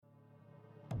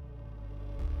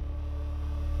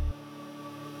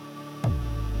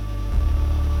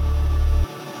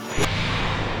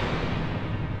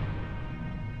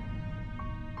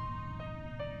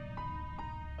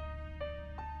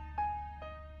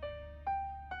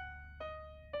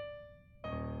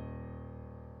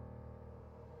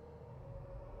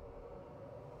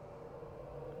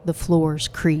The floors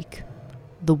creak.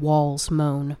 The walls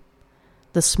moan.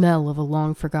 The smell of a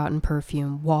long-forgotten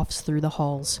perfume wafts through the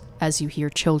halls as you hear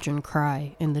children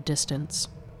cry in the distance.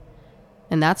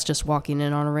 And that's just walking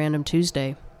in on a random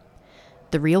Tuesday.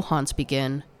 The real haunts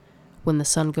begin when the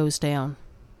sun goes down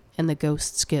and the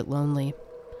ghosts get lonely.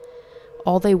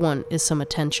 All they want is some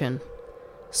attention,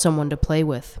 someone to play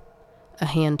with, a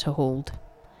hand to hold,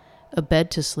 a bed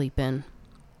to sleep in,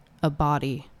 a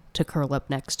body to curl up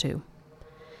next to.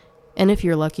 And if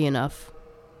you're lucky enough,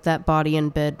 that body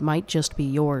and bed might just be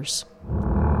yours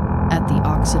at the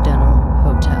Occidental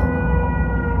Hotel.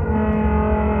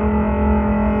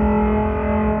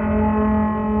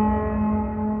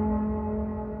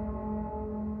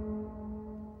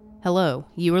 Hello,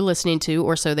 you are listening to,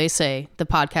 or so they say, the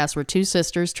podcast where two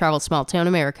sisters travel small town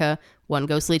America, one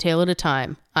ghostly tale at a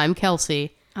time. I'm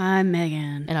Kelsey. I'm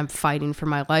Megan. And I'm fighting for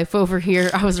my life over here.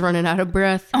 I was running out of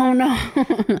breath. Oh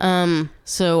no.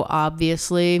 So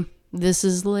obviously, this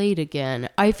is late again.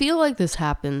 I feel like this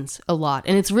happens a lot,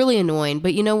 and it's really annoying.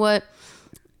 But you know what?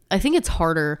 I think it's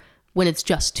harder when it's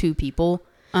just two people.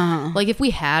 Like if we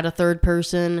had a third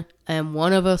person and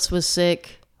one of us was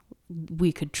sick,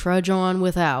 we could trudge on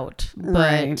without. But,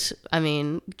 right. I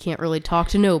mean, can't really talk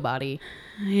to nobody.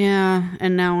 Yeah,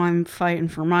 and now I'm fighting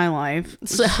for my life.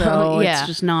 So yeah. It's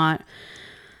just not...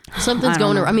 Something's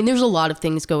going around. I mean, there's a lot of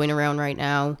things going around right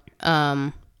now.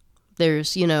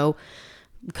 There's,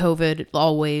 COVID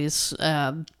always.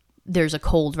 There's a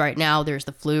cold right now. There's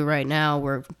the flu right now.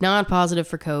 We're not positive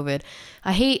for COVID.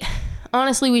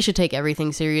 Honestly, we should take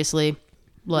everything seriously.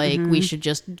 Like, we should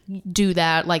just do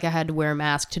that. Like, I had to wear a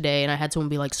mask today, and I had someone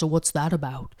be like, so what's that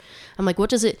about? I'm like, what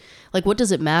does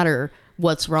it matter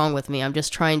what's wrong with me? I'm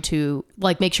just trying to,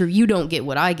 like, make sure you don't get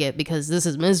what I get, because this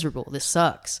is miserable. This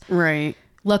sucks. Right.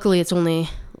 Luckily,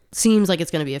 seems like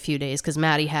it's going to be a few days, because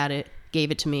Maddie had it,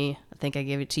 gave it to me. I think I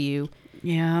gave it to you.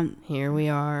 Yeah. Here we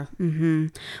are. Mm-hmm.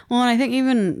 Well, and I think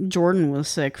even Jordan was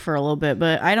sick for a little bit,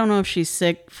 but I don't know if she's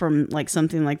sick from like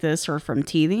something like this or from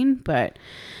teething, but...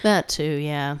 That too,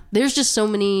 yeah. There's just so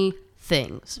many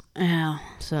things. Yeah.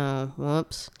 So,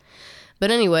 whoops.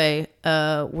 But anyway,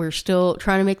 we're still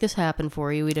trying to make this happen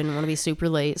for you. We didn't want to be super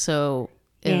late, so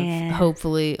if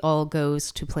hopefully all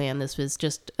goes to plan, this was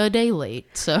just a day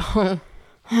late, so...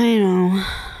 I know.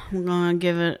 I'm gonna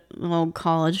give it a little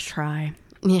college try.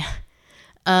 Yeah.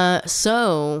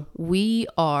 So we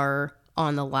are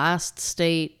on the last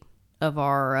state of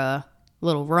our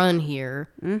little run here.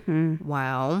 Mm-hmm.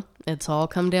 Wow. It's all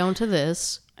come down to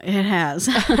this. It has.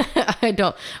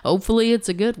 Hopefully it's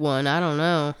a good one. I don't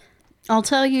know. I'll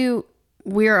tell you,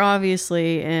 we are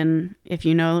obviously in, if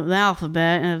you know the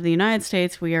alphabet of the United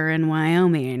States, we are in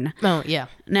Wyoming. Oh, yeah.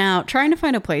 Now, trying to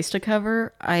find a place to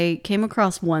cover, I came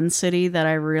across one city that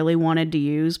I really wanted to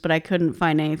use, but I couldn't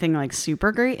find anything like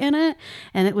super great in it,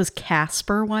 and it was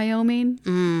Casper, Wyoming.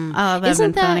 Oh, that's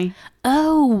funny.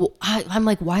 Oh, I'm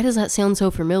like, why does that sound so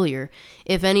familiar?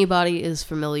 If anybody is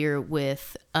familiar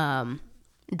with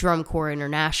Drum Corps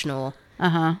International,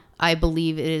 I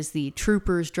believe it is the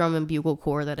Troopers Drum and Bugle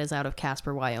Corps that is out of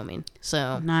Casper, Wyoming.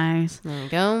 So nice. There you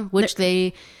go. Which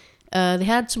they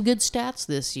had some good stats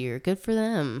this year. Good for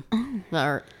them.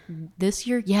 Or this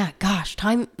year? Yeah, gosh,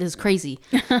 time is crazy.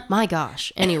 My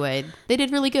gosh. Anyway, they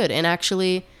did really good. And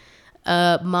actually,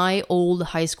 my old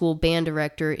high school band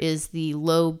director is the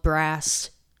low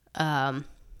brass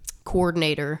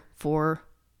coordinator for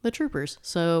the Troopers.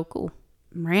 So cool.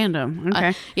 Random.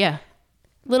 Okay. Yeah.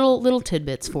 Little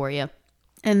tidbits for you.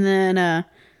 And then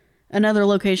another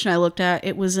location I looked at,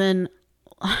 it was in,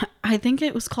 I think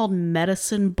it was called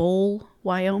Medicine Bowl,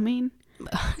 Wyoming.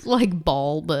 Like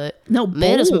ball, but no,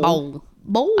 Medicine Bowl.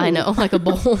 Bowl. I know, like a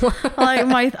bowl.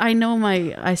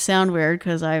 I sound weird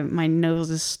because my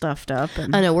nose is stuffed up.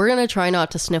 And I know, we're gonna try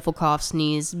not to sniffle, cough,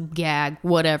 sneeze, gag,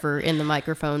 whatever in the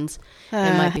microphones.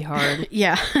 It might be hard.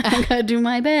 Yeah, I'm gonna do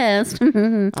my best.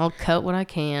 I'll cut what I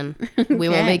can. We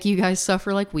won't make you guys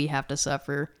suffer like we have to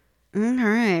suffer. All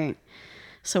right.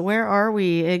 So where are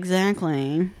we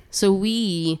exactly? So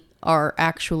we are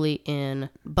actually in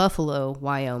Buffalo,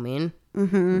 Wyoming.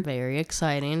 Mm-hmm. Very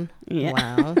exciting. Yeah.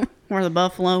 Wow. Where the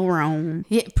buffalo roam.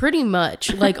 Yeah, pretty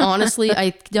much. Like, honestly,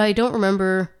 I don't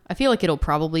remember. I feel like it'll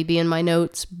probably be in my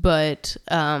notes, but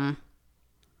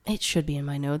it should be in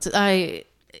my notes.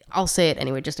 I'll say it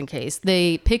anyway, just in case.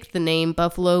 They picked the name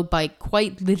Buffalo by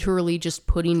quite literally just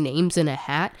putting names in a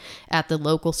hat at the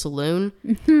local saloon.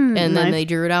 And then they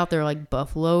drew it out. They're like,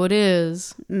 Buffalo it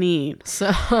is. Neat.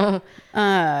 So,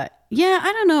 yeah,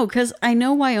 I don't know, because I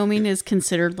know Wyoming is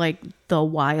considered like the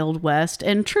Wild West.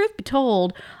 And truth be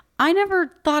told, I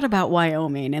never thought about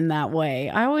Wyoming in that way.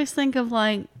 I always think of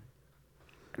like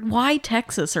Why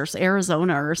Texas or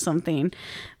Arizona or something?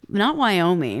 Not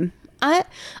Wyoming. I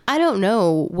don't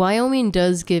know. Wyoming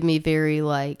does give me very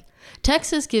like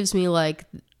Texas gives me like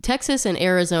Texas and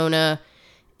Arizona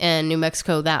and New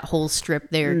Mexico, that whole strip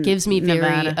there gives me very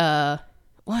Nevada.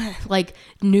 what like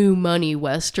new money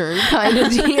Western kind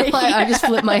of deal. Like, I just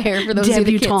flip my hair for those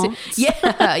who can't see.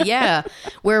 Yeah.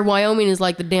 Where Wyoming is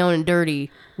like the down and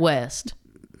dirty West.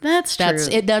 That's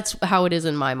true. That's how it is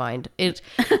in my mind.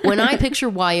 When I picture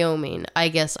Wyoming, I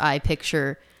guess I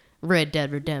picture Red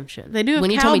Dead Redemption. They do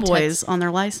have cowboys on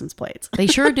their license plates. They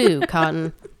sure do,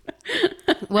 Cotton.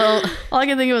 Well, all I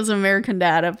can think of is an American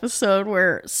Dad episode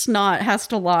where Snot has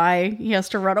to lie. He has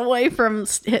to run away from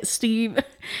Steve,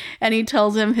 and he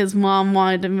tells him his mom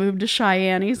wanted to move to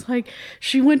Cheyenne. He's like,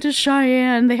 she went to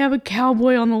Cheyenne. They have a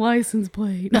cowboy on the license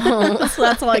plate. Oh. So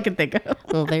that's all I can think of.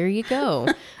 Well, there you go.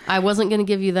 I wasn't going to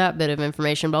give you that bit of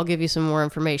information, but I'll give you some more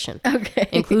information. Okay.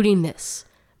 Including this.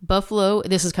 Buffalo,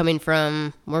 this is coming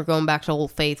from, we're going back to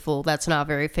Old Faithful. That's not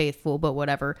very faithful, but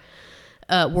whatever.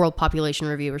 World Population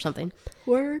Review or something.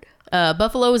 Word.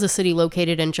 Buffalo is a city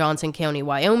located in Johnson County,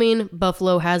 Wyoming.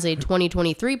 Buffalo has a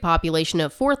 2023 population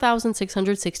of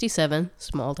 4,667.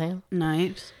 Small town.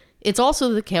 Nice. It's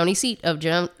also the county seat of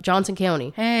Johnson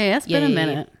County. Hey, that's been a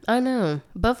minute. I know.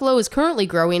 Buffalo is currently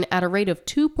growing at a rate of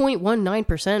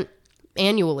 2.19%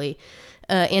 annually.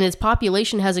 And its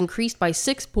population has increased by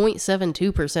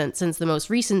 6.72% since the most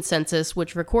recent census,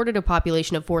 which recorded a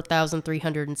population of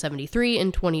 4,373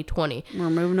 in 2020. We're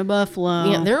moving to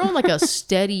Buffalo. Yeah, they're on like a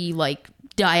steady, like,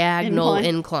 diagonal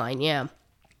incline. Yeah.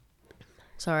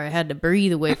 Sorry, I had to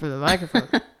breathe away from the microphone.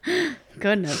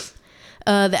 Goodness.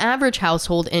 The average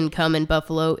household income in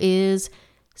Buffalo is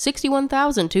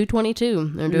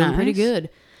 $61,222. They're doing pretty good.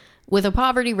 With a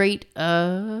poverty rate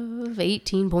of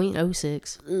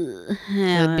 18.06.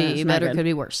 Yeah, could be better, could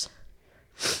be worse.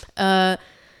 The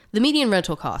median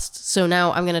rental costs. So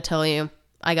now I'm going to tell you,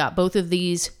 I got both of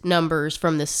these numbers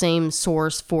from the same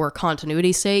source for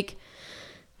continuity's sake.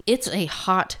 It's a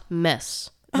hot mess.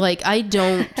 Like, I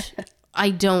don't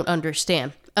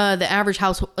understand. The average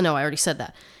household, no, I already said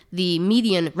that. The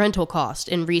median rental cost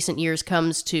in recent years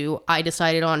comes to, I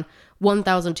decided on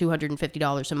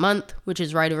 $1,250 a month, which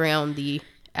is right around the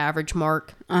average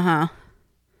mark. Uh-huh.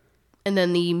 And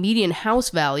then the median house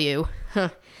value,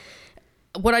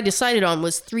 what I decided on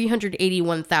was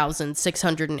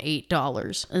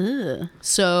 $381,608. Ugh.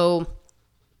 So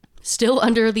still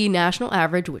under the national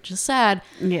average, which is sad.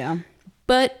 Yeah.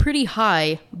 But pretty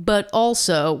high. But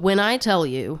also, when I tell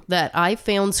you that I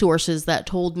found sources that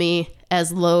told me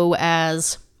as low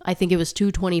as, I think it was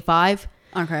 $225.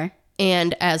 Okay.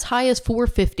 And as high as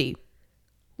 $450.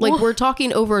 Like, we're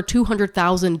talking over a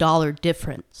 $200,000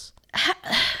 difference.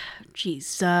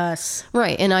 Jesus.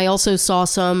 Right. And I also saw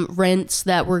some rents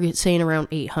that were saying around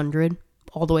 $800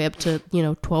 all the way up to,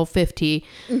 $1,250.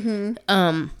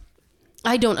 Mm-hmm.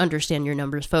 I don't understand your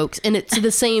numbers, folks. And it's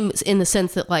the same in the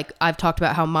sense that, like, I've talked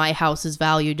about how my house is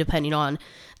valued depending on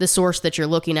the source that you're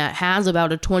looking at has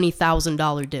about a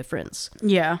 $20,000 difference.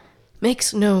 Yeah.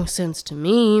 Makes no sense to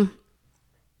me.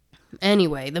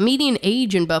 Anyway, the median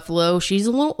age in Buffalo, she's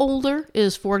a little older,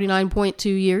 is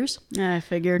 49.2 years. I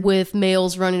figured. With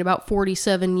males running about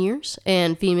 47 years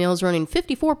and females running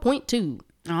 54.2.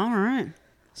 All right.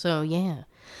 So, yeah.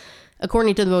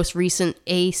 According to the most recent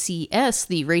ACS,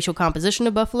 the racial composition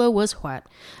of Buffalo was white.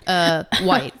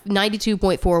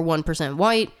 92.41%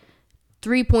 white,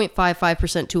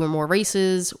 3.55% two or more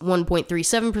races,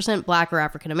 1.37% black or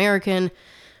African American,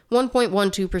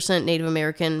 1.12% Native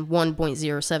American,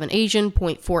 1.07% Asian,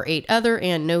 0.48% other,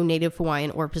 and no Native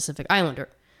Hawaiian or Pacific Islander.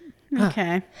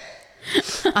 Okay.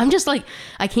 I'm just like,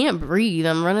 I can't breathe.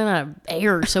 I'm running out of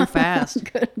air so fast.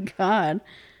 Good God.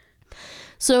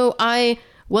 So I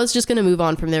was just going to move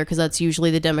on from there because that's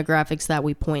usually the demographics that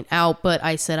we point out, but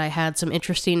I said I had some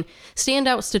interesting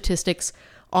standout statistics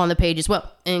on the page as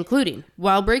well, including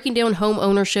while breaking down home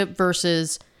ownership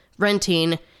versus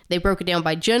renting, they broke it down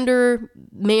by gender,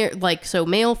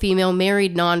 male, female,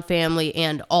 married, non-family,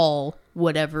 and all,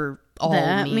 whatever all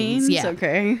that means. Yeah.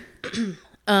 Okay.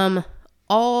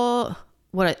 All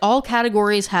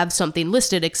categories have something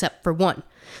listed except for one.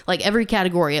 Like every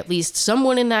category, at least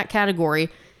someone in that category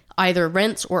either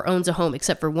rents or owns a home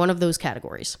except for one of those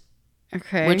categories.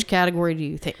 Okay. Which category do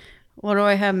you think? What do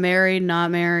I have? Married,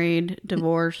 not married,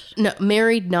 divorced? No,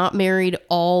 married, not married,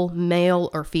 all male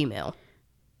or female.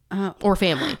 Or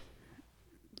family.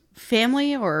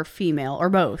 Family or female or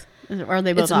both? Are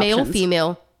they both it's options? Male,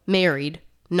 female, married,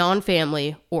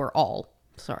 non-family, or all.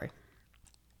 Sorry.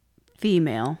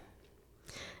 Female.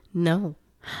 No.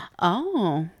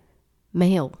 Oh.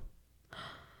 Male.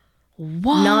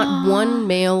 What? Not one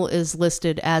male is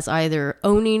listed as either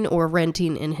owning or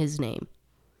renting in his name.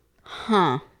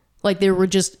 Huh. Like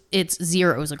it's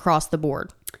zeros across the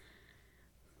board.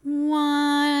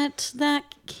 What?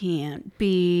 That can't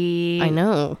be. I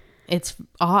know. It's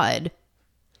odd.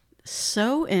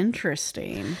 So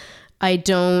interesting. I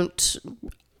don't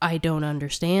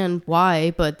understand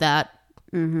why, but that,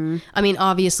 I mean,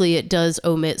 obviously it does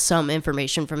omit some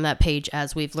information from that page,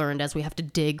 as we've learned, as we have to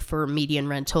dig for median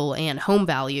rental and home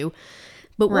value.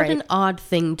 But what an odd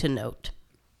thing to note.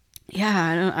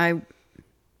 Yeah,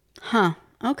 Huh.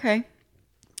 Okay.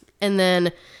 And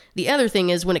then the other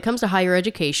thing is, when it comes to higher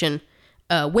education,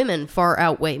 women far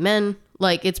outweigh men.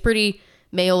 Like, it's pretty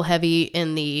male heavy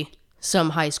in the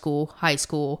some high school,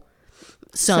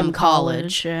 some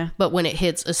college. Yeah. But when it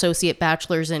hits associate,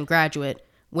 bachelor's, and graduate,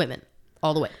 women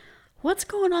all the way. What's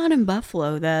going on in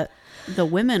Buffalo that the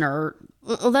women are...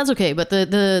 Well, that's okay. But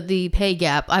the pay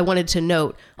gap, I wanted to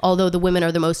note, although the women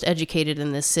are the most educated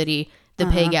in this city, the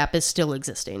pay gap is still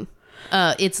existing.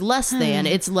 It's less than,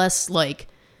 it's less like,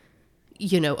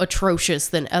 atrocious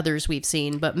than others we've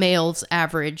seen, but males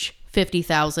average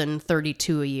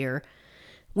 $50,032 a year.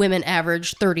 Women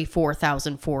average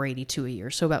 $34,482 a year,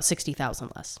 so about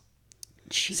 $60,000 less.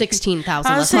 $16,000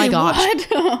 less. My gosh! What?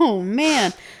 Oh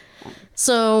man!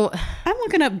 So I'm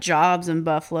looking up jobs in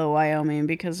Buffalo, Wyoming,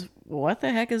 because what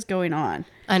the heck is going on?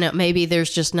 I know, maybe there's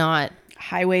just not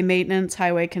highway maintenance,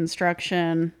 highway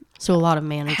construction, so a lot of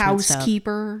management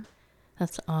housekeeper. Stuff.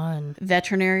 That's on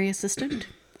veterinary assistant,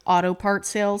 auto part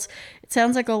sales. It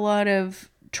sounds like a lot of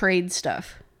trade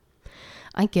stuff.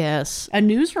 I guess. A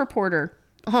news reporter.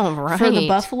 All right. For the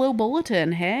Buffalo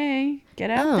Bulletin. Hey, get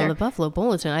out there. Oh, the Buffalo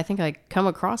Bulletin. I think I come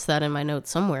across that in my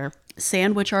notes somewhere.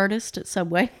 Sandwich artist at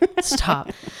Subway. Stop.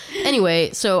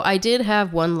 Anyway, so I did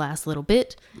have one last little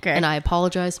bit. Okay. And I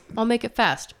apologize. I'll make it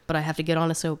fast, but I have to get on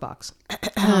a soapbox.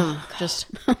 Just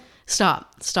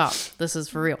stop. This is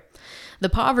for real. The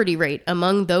poverty rate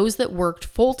among those that worked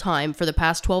full-time for the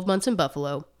past 12 months in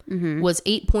Buffalo was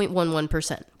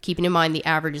 8.11%. Keeping in mind the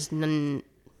average is...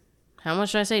 how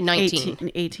much did I say? 19.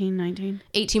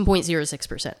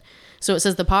 18.06%. So it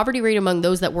says the poverty rate among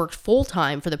those that worked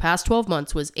full-time for the past 12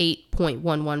 months was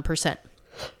 8.11%.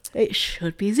 It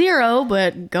should be 0,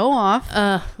 but go off.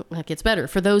 That gets better.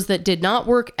 For those that did not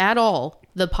work at all,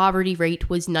 the poverty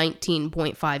rate was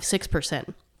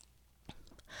 19.56%.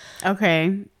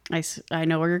 Okay. I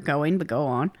know where you're going, but go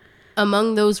on.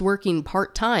 Among those working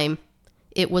part-time,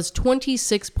 it was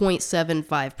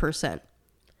 26.75%.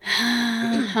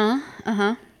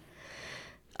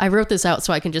 I wrote this out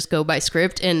so I can just go by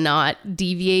script and not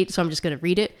deviate, so I'm just going to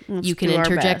read it. You can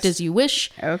interject as you wish.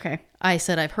 Okay. I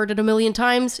said I've heard it a million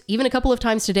times, even a couple of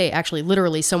times today. Actually,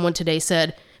 literally, someone today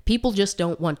said, people just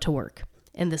don't want to work.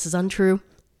 And this is untrue.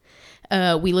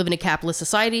 We live in a capitalist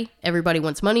society. Everybody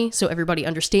wants money, so everybody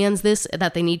understands this,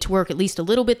 that they need to work at least a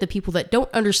little bit. The people that don't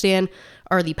understand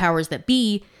are the powers that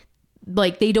be.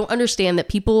 Like, they don't understand that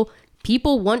people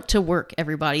want to work,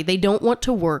 everybody. They don't want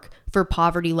to work for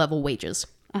poverty level wages.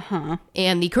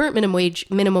 And the current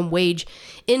minimum wage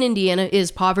in Indiana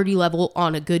is poverty level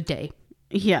on a good day.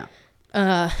 Yeah.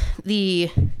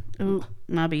 Nobby.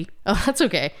 Oh, that's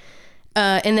okay.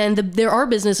 And then there are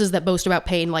businesses that boast about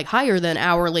paying like higher than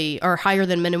hourly or higher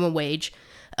than minimum wage.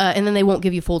 And then they won't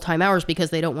give you full-time hours because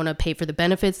they don't want to pay for the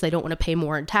benefits. They don't want to pay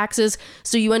more in taxes.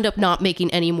 So you end up not making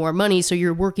any more money. So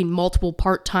you're working multiple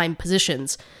part-time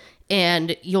positions.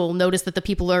 And you'll notice that the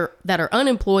people that are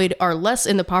unemployed are less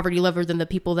in the poverty level than the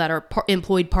people that are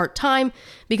employed part-time,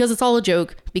 because it's all a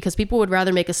joke, because people would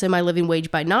rather make a semi-living wage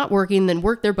by not working than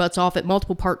work their butts off at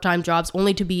multiple part-time jobs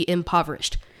only to be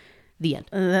impoverished. The end.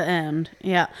 The end.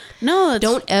 Yeah. No,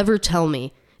 Don't ever tell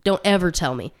me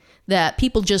that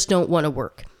people just don't want to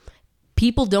work.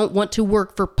 People don't want to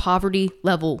work for poverty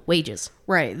level wages.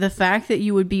 Right. The fact that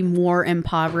you would be more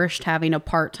impoverished having a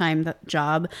part-time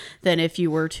job than if you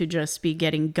were to just be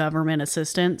getting government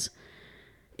assistance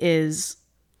is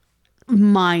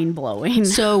mind-blowing.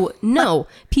 So, no,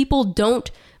 people don't,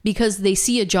 because they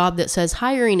see a job that says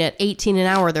hiring at $18 an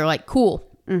hour, they're like, cool.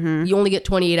 Mm-hmm. You only get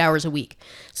 28 hours a week.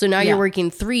 So now you're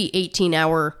working three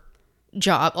 $18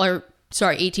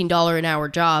 an hour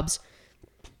jobs,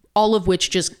 all of which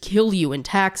just kill you in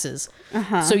taxes.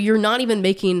 So you're not even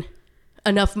making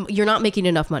enough. You're not making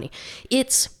enough money.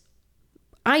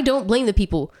 I don't blame the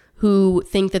people who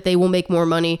think that they will make more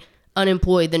money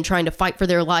unemployed than trying to fight for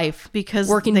their life because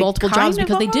working multiple jobs,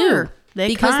 because they do.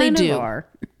 Because they do.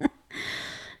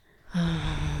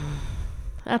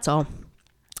 That's all.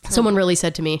 Someone really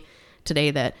said to me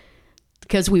today that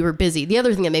because we were busy. The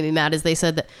other thing that made me mad is they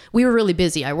said that we were really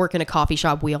busy. I work in a coffee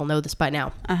shop. We all know this by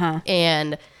now.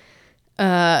 And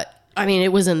I mean,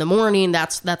 it was in the morning.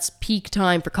 That's peak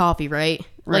time for coffee, right?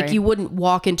 Right. Like, you wouldn't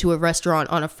walk into a restaurant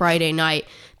on a Friday night,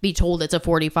 be told it's a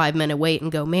 45-minute wait,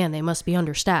 and go, man, they must be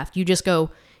understaffed. You just go,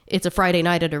 it's a Friday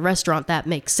night at a restaurant. That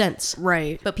makes sense.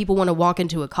 Right. But people want to walk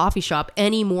into a coffee shop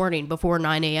any morning before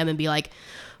 9 a.m. and be like,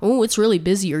 oh, it's really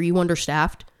busy. Are you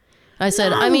understaffed? I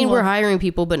said, I mean, we're hiring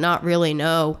people, but not really,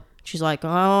 no. She's like, oh,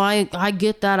 I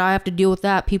get that. I have to deal with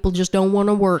that. People just don't want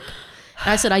to work.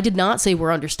 And I said, I did not say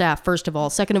we're understaffed, first of all.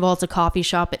 Second of all, it's a coffee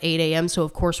shop at 8 a.m., so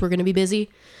of course we're going to be busy.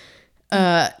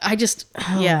 Man,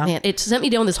 it sent me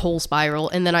down this whole spiral.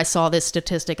 And then I saw this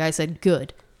statistic. I said,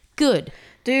 good.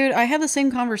 Dude, I had the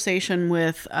same conversation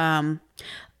with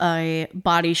a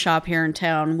body shop here in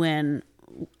town when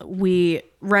we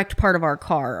wrecked part of our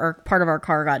car, or part of our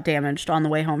car got damaged on the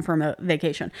way home from a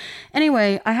vacation.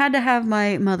 Anyway, I had to have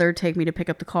my mother take me to pick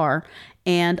up the car,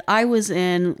 and I was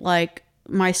in like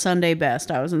my Sunday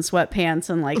best. I was in sweatpants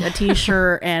and like a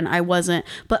t-shirt and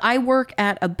but I work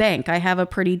at a bank. I have a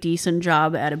pretty decent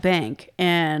job at a bank,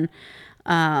 and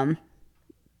I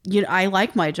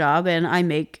like my job and I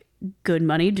make good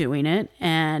money doing it,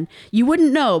 and you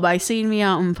wouldn't know by seeing me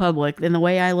out in public in the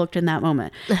way I looked in that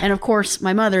moment. And of course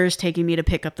my mother is taking me to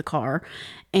pick up the car,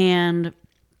 and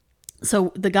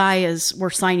so the guy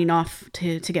we're signing off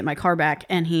to get my car back,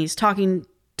 and he's talking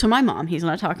to my mom. He's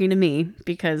not talking to me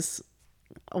because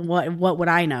what would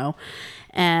I know?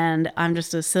 And I'm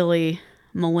just a silly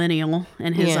millennial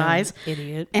in his eyes.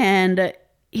 Idiot. And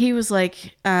he was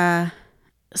like, said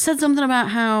something about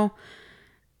how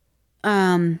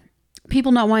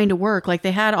people not wanting to work, like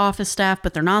they had office staff,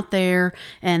 but they're not there,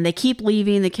 and they keep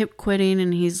leaving, they keep quitting.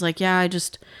 And he's like, yeah,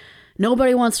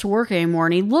 nobody wants to work anymore.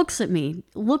 And he looks me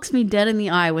dead in the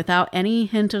eye without any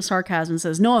hint of sarcasm and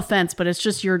says, no offense, but it's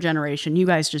just your generation. You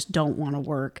guys just don't want to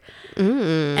work.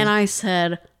 And I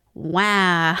said,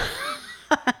 wow.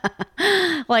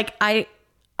 Like I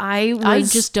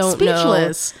just don't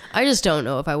speechless. I just don't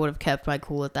know if I would have kept my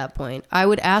cool at that point. I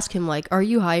would ask him, like, are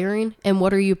you hiring? And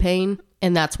what are you paying?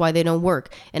 And that's why they don't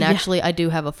work. And actually, I do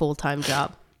have a full-time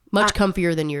job. Much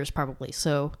comfier than yours, probably.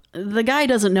 So the guy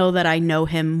doesn't know that I know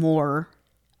him more.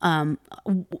 I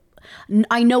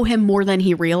know him more than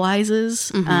he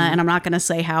realizes. And I'm not going to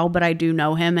say how, but I do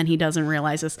know him, and he doesn't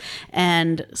realize this.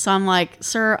 And so I'm like,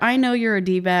 sir, I know you're a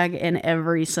D-bag in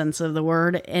every sense of the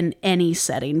word, in any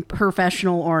setting,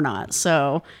 professional or not.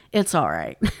 So it's all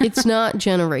right. It's not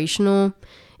generational.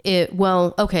 It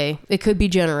could be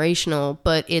generational,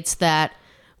 but it's that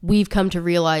we've come to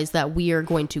realize that we are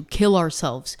going to kill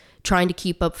ourselves trying to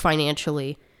keep up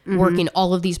financially, working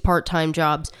all of these part-time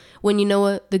jobs. When you know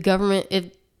what, the government,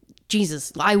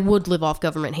 I would live off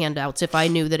government handouts if I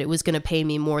knew that it was going to pay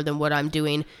me more than what I'm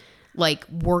doing, like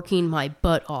working my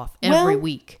butt off every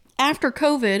week. After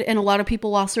COVID, and a lot of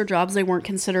people lost their jobs, they weren't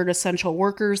considered essential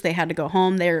workers. They had to go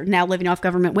home. They're now living off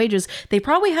government wages. They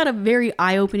probably had a very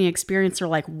eye-opening experience. They're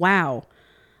like, wow,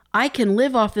 I can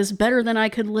live off this better than I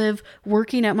could live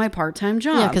working at my part-time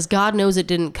job. Yeah, because God knows it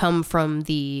didn't come from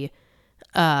the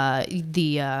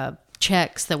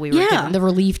checks that we were getting, the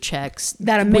relief checks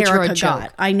that America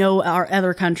got. I know our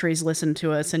other countries listened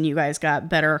to us, and you guys got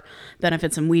better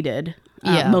benefits than we did.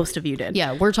 Most of you did.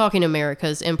 Yeah, we're talking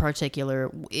America's in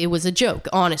particular. It was a joke,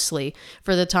 honestly.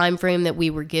 For the time frame that we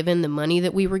were given, the money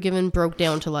that we were given broke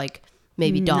down to like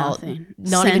maybe not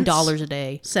even dollars a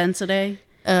day. Cents a day.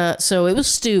 So it was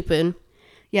stupid.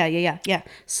 Yeah.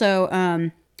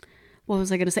 So, what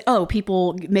was I going to say? Oh,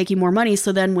 people making more money.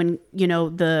 So then when,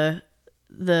 the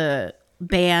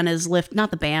ban is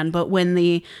not the ban, but when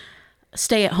the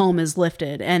stay at home is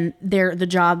lifted, and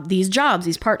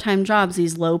these part-time jobs,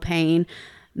 these low paying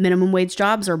minimum wage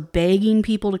jobs are begging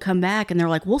people to come back, and they're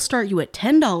like, we'll start you at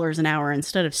 $10 an hour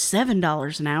instead of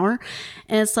 $7 an hour.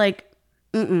 And it's like,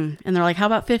 and they're like, how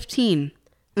about 15?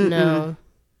 No.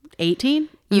 18?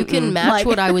 You can match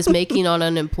what I was making on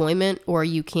unemployment, or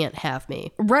you can't have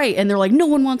me. Right. And they're like, no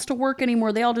one wants to work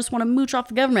anymore. They all just want to mooch off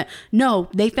the government. No,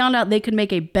 they found out they could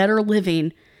make a better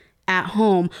living at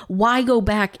home. Why go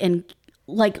back and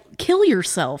kill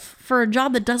yourself for a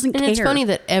job that doesn't care? And it's funny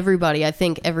that I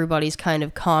think everybody's kind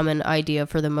of common idea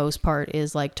for the most part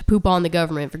is like to poop on the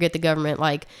government, forget the government,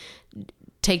 like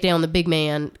take down the big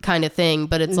man kind of thing.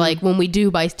 But it's like when we do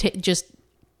by just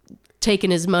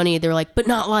taking his money, they're like, but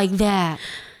not like that.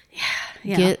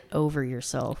 Yeah. Get over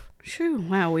yourself. Shoo.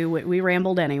 Wow, we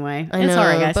rambled anyway. I know,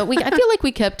 sorry, guys. But I feel like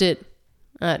we kept it.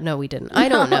 No, we didn't. I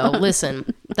don't know.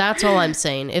 Listen, that's all I'm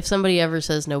saying. If somebody ever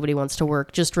says nobody wants to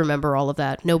work, just remember all of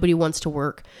that. Nobody wants to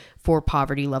work for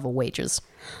poverty level wages.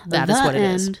 That is what it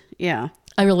is. Yeah.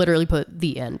 I literally put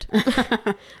the end.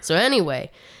 So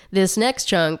anyway, this next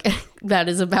chunk that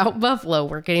is about Buffalo,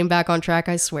 we're getting back on track,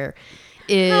 I swear,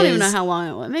 is... I don't even know how long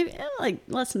it was. Maybe like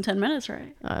less than 10 minutes,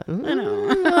 right? I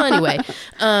know. Well, anyway,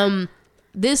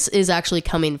 this is actually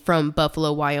coming from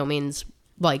Buffalo, Wyoming's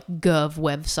like Gov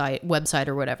website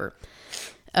or whatever.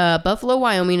 Buffalo,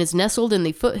 Wyoming is nestled in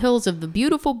the foothills of the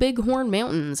beautiful Bighorn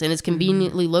Mountains and is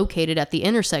conveniently located at the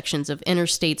intersections of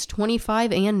Interstates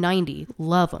 25 and 90.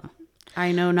 Love them.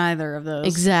 I know neither of those.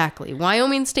 Exactly.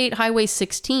 Wyoming State Highway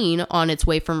 16 on its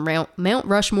way from Mount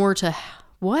Rushmore to...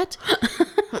 What?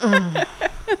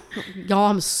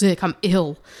 Y'all, I'm sick. I'm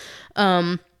ill.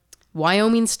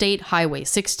 Wyoming State Highway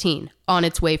 16 on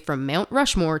its way from Mount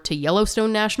Rushmore to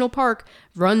Yellowstone National Park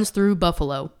runs through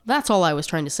Buffalo. That's all I was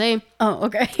trying to say. Oh,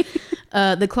 okay.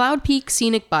 The Cloud Peak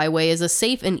Scenic Byway is a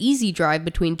safe and easy drive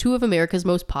between two of America's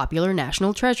most popular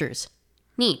national treasures.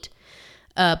 Neat.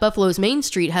 Buffalo's Main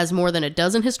Street has more than a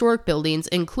dozen historic buildings,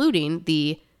 including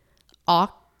the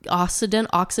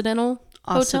Occidental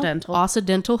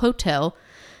Hotel,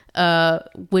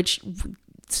 which,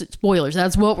 spoilers,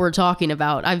 that's what we're talking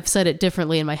about. I've said it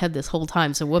differently in my head this whole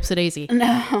time, so whoops-a-daisy.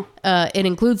 No. It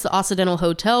includes the Occidental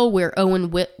Hotel, where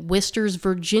Owen Wister's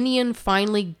Virginian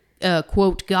finally,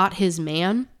 quote, got his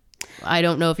man. I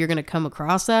don't know if you're going to come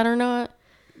across that or not.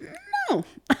 No.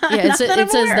 Yeah, it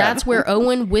says that's where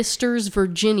Owen Wister's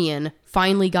Virginian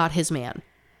finally got his man.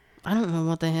 I don't know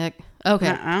what the heck.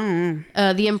 Okay.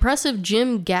 The impressive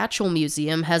Jim Gatchell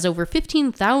Museum has over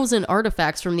 15,000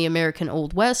 artifacts from the American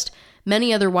Old West.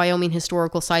 Many other Wyoming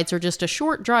historical sites are just a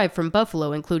short drive from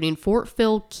Buffalo, including Fort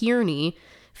Phil Kearny,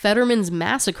 Fetterman's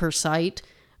Massacre Site,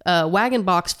 Wagon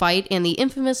Box Fight, and the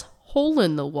infamous Hole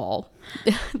in the Wall.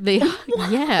 Yeah.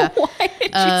 Why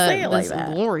did you say it like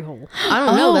that? Glory hole. I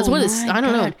don't know. That's what it's... I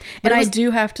don't know. But I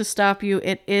do have to stop you.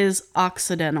 It is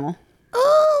Occidental.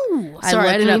 Oh, sorry,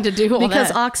 I didn't mean to do all because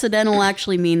that. Occidental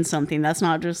actually means something. That's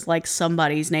not just like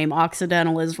somebody's name.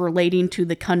 Occidental is relating to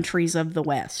the countries of the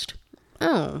West.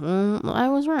 Oh, well, I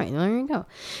was right. There you go.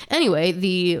 Anyway,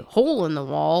 the Hole in the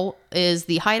Wall is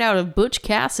the hideout of Butch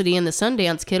Cassidy and the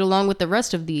Sundance Kid, along with the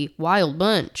rest of the Wild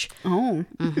Bunch. Oh.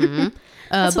 Mm-hmm.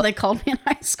 That's what they called me in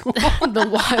high school. The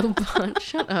Wild Bunch.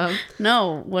 Shut up.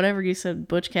 No, whatever you said,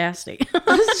 Butch Cassidy.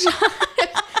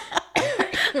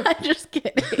 I'm just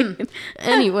kidding.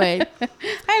 Anyway.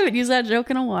 I haven't used that joke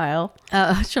in a while.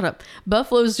 Shut up.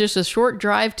 Buffalo's just a short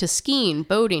drive to skiing,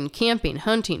 boating, camping,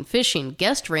 hunting, fishing,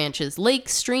 guest ranches,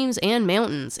 lakes, streams, and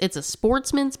mountains. It's a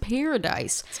sportsman's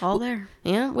paradise. It's all there.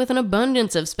 Yeah, with an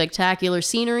abundance of spectacular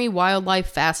scenery, wildlife,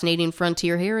 fascinating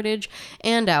frontier heritage,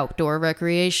 and outdoor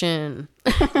recreation.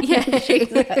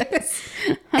 Yay.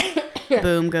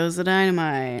 Boom goes the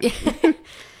dynamite.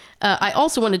 I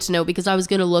also wanted to know, because I was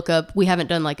going to look up, we haven't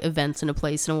done like events in a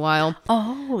place in a while.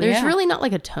 Oh, There's really not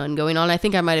like a ton going on. I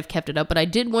think I might have kept it up, but I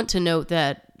did want to note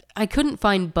that I couldn't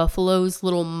find Buffalo's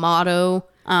little motto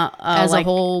as a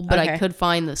whole, but I could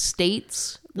find the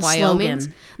state's, Wyoming's,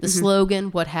 the slogan,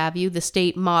 what have you. The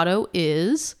state motto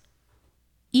is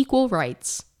equal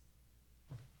rights.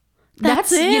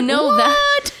 That's it? You know what?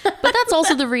 that. But that's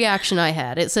also the reaction I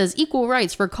had. It says equal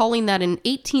rights for calling that in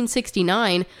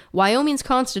 1869, Wyoming's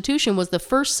constitution was the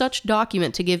first such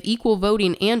document to give equal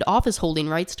voting and office holding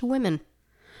rights to women.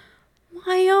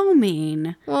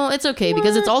 Wyoming. Well, it's okay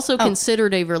because it's also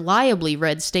considered a reliably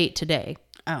red state today.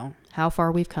 Oh. How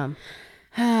far we've come.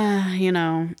 You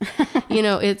know,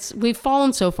 we've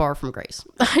fallen so far from grace.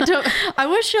 I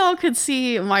wish y'all could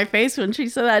see my face when she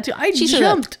said that too. She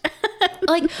jumped.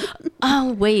 Like,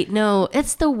 oh wait, no,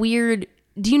 it's the weird.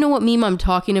 Do you know what meme I'm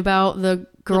talking about? The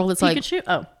girl that's Pikachu?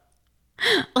 Like,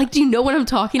 like, do you know what I'm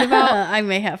talking about? I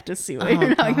may have to see what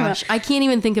you're talking about. I can't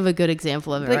even think of a good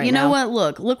example of it. But you know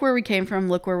what? Look where we came from.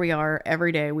 Look where we are.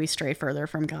 Every day we stray further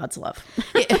from God's love.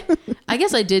 I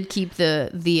guess I did keep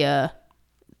the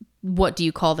what do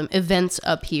you call them, events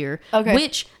up here. Okay.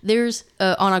 Which there's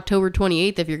on October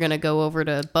 28th, if you're going to go over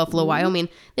to Buffalo, Wyoming,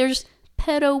 there's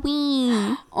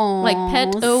Pet-O-Ween. Like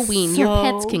Pet-O-Ween. Your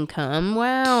pets can come.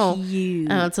 Wow. Cute.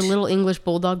 It's a little English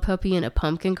bulldog puppy in a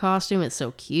pumpkin costume. It's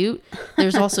so cute.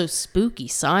 There's also spooky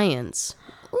science.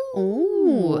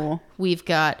 Ooh. We've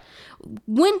got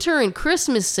winter and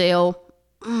Christmas sale.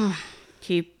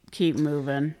 Keep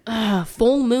moving.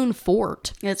 Full Moon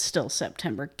Fort. It's still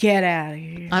September. Get out of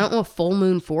here. I don't know if Full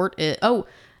Moon Fort is. Oh,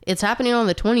 it's happening on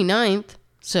the 29th.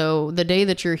 So the day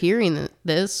that you're hearing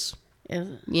this. Is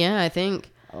it? Yeah, I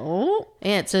think. Oh.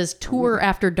 And it says tour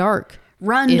after dark.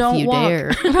 Run, if don't you walk.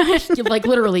 Dare. Like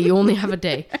literally, you only have a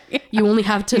day. You only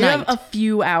have tonight. You have a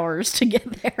few hours to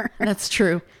get there. That's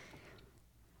true.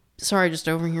 Sorry, just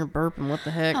over here burping. What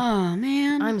the heck? Oh,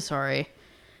 man. I'm sorry.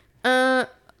 Now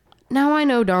I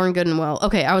know darn good and well.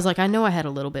 Okay, I was like, I know I had a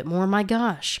little bit more. My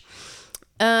gosh.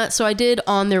 So I did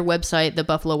on their website, the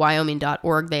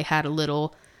buffalowyoming.org, they had a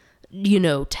little,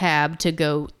 tab to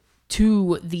go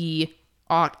to the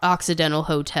Occidental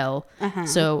Hotel.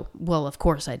 So, well, of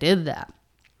course I did that.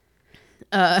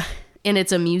 And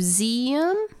it's a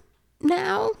museum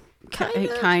now?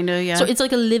 Kind of, yeah. So it's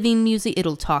like a living museum.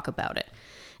 It'll talk about it.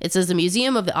 It says the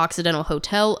Museum of the Occidental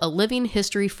Hotel, a living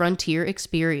history frontier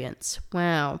experience.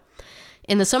 Wow.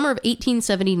 In the summer of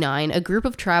 1879, a group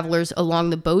of travelers along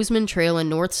the Bozeman Trail in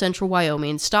north central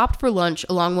Wyoming stopped for lunch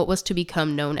along what was to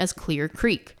become known as Clear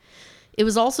Creek. It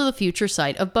was also the future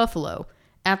site of Buffalo.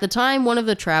 At the time, one of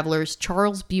the travelers,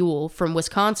 Charles Buell from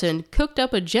Wisconsin, cooked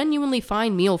up a genuinely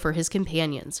fine meal for his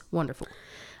companions. Wonderful.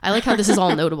 I like how this is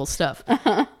all notable stuff.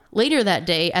 Later that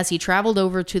day, as he traveled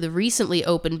over to the recently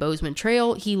opened Bozeman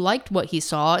Trail, he liked what he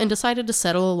saw and decided to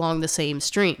settle along the same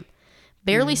stream.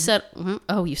 Barely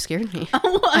Oh, you scared me.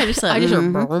 I just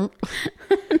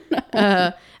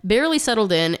barely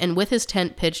settled in, and with his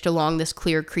tent pitched along this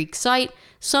Clear Creek site,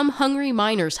 some hungry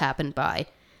miners happened by.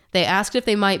 They asked if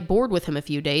they might board with him a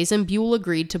few days, and Buell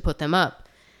agreed to put them up.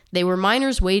 They were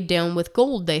miners weighed down with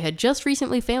gold they had just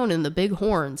recently found in the Big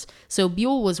Horns, so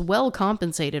Buell was well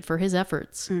compensated for his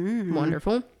efforts.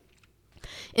 Wonderful.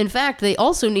 In fact, they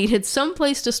also needed some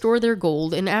place to store their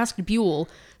gold and asked Buell,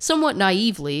 somewhat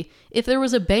naively, if there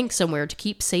was a bank somewhere to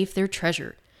keep safe their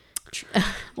treasure.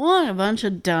 What a bunch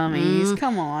of dummies.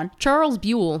 Come on. Charles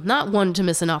Buell, not one to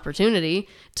miss an opportunity,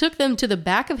 took them to the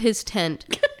back of his tent,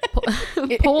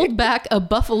 pulled back a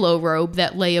buffalo robe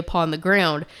that lay upon the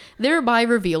ground, thereby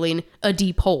revealing a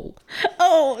deep hole.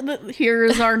 Oh, here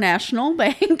is our national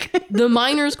bank. The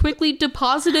miners quickly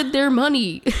deposited their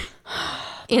money,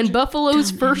 and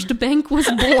Buffalo's first bank was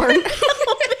born.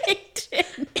 They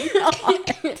did not.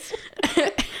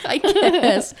 I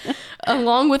guess.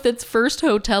 Along with its first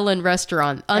hotel and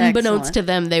restaurant. Unbeknownst to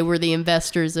them, they were the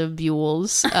investors of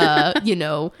Buell's,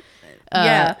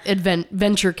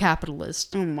 venture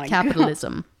capitalist. Oh my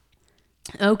capitalism.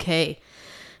 God. Okay.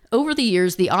 Over the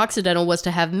years, the Occidental was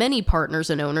to have many partners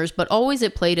and owners, but always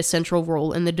it played a central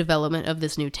role in the development of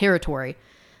this new territory.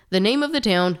 The name of the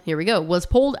town, here we go, was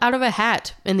pulled out of a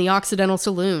hat in the Occidental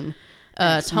Saloon.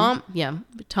 Tom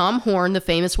Horn, the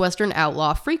famous Western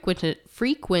outlaw, frequented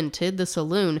the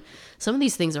saloon. Some of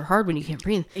these things are hard when you can't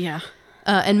breathe. Yeah.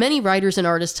 And many writers and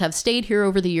artists have stayed here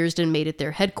over the years and made it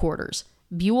their headquarters.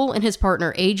 Buell and his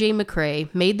partner A.J.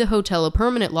 McCrae made the hotel a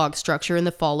permanent log structure in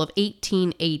the fall of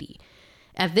 1880.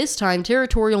 At this time,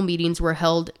 territorial meetings were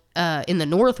held in the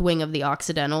north wing of the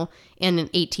Occidental, and in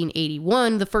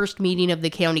 1881, the first meeting of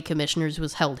the county commissioners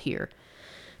was held here.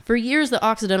 For years, the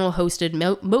Occidental hosted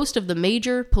most of the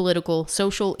major political,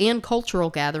 social, and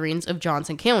cultural gatherings of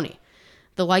Johnson County.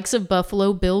 The likes of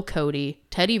Buffalo Bill Cody,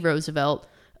 Teddy Roosevelt,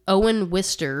 Owen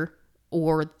Wister,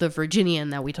 or the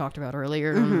Virginian that we talked about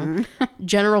earlier,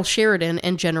 General Sheridan,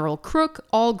 and General Crook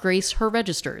all grace her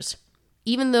registers.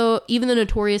 Even the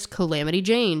notorious Calamity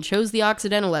Jane chose the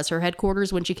Occidental as her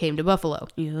headquarters when she came to Buffalo.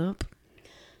 Yep.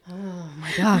 Oh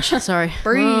my gosh, sorry.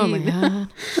 Breathe. Oh my god.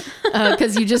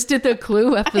 Because you just did the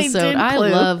Clue episode. I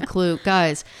love Clue.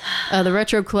 Guys, the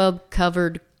Retro Club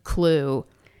covered Clue.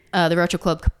 The Retro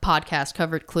Club podcast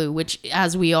covered Clue, which,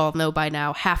 as we all know by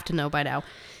now,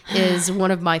 is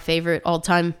one of my favorite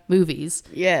all-time movies.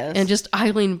 Yes. And just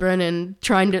Eileen Brennan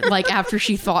trying to, after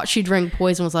she thought she drank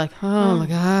poison, was like, oh my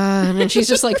god. And she's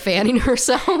just, fanning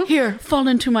herself. Here, fall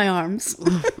into my arms.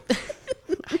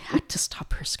 I had to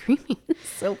stop her screaming.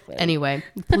 So funny. Anyway,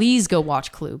 please go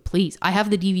watch Clue. Please. I have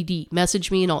the DVD.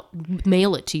 Message me and I'll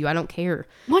mail it to you. I don't care.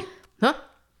 What? Huh?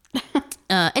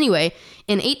 Anyway,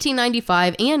 in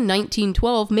 1895 and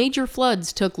 1912, major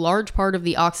floods took large part of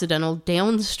the Occidental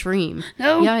downstream.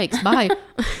 No. Yikes. Bye.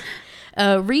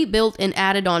 Rebuilt and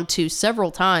added on to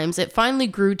several times, it finally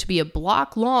grew to be a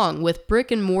block long with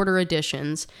brick and mortar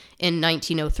additions in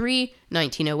 1903,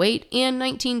 1908, and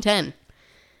 1910.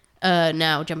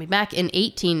 Now, jumping back, in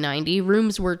 1890,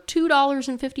 rooms were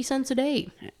 $2.50 a day.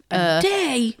 A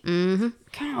day? Mm-hmm.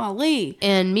 Golly.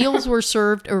 And meals were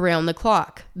served around the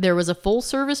clock. There was a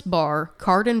full-service bar,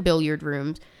 card and billiard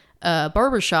rooms, a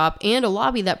barbershop, and a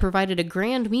lobby that provided a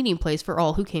grand meeting place for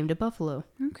all who came to Buffalo.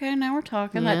 Okay, now we're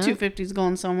talking. Yeah. That 250's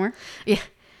going somewhere. Yeah.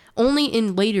 Only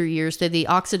in later years did the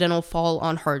Occidental fall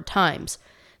on hard times.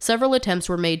 Several attempts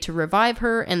were made to revive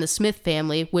her, and the Smith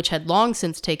family, which had long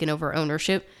since taken over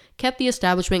ownership, kept the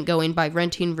establishment going by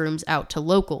renting rooms out to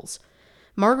locals.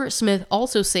 Margaret Smith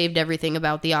also saved everything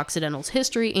about the Occidental's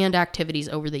history and activities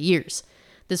over the years.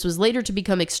 This was later to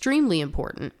become extremely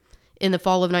important. In the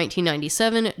fall of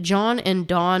 1997, John and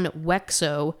Dawn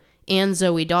Wexo and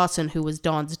Zoe Dawson, who was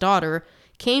Dawn's daughter,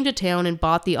 came to town and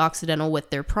bought the Occidental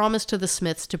with their promise to the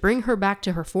Smiths to bring her back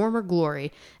to her former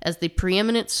glory as the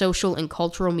preeminent social and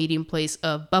cultural meeting place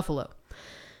of Buffalo.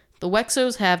 The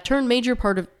Wexos have turned major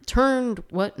parts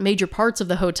of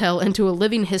the hotel into a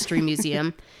living history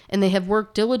museum, and they have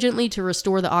worked diligently to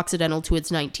restore the Occidental to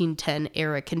its 1910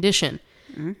 era condition.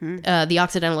 Mm-hmm. The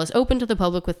Occidental is open to the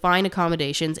public with fine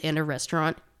accommodations and a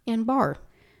restaurant and bar.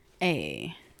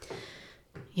 Yikes.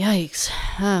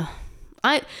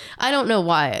 I don't know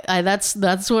why.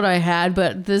 That's what I had,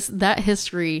 but that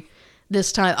history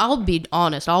this time, I'll be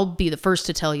honest, I'll be the first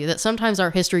to tell you that sometimes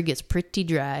our history gets pretty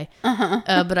dry.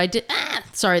 But I did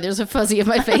sorry, there's a fuzzy in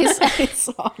my face. I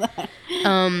saw that.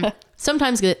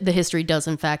 Sometimes the history does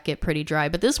in fact get pretty dry,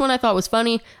 but this one I thought was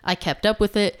funny. I kept up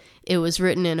with it. It was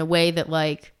written in a way that,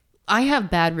 like, I have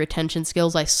bad retention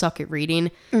skills. I suck at reading.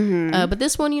 Mm-hmm. But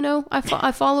this one,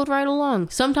 I followed right along.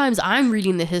 Sometimes I'm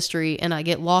reading the history and I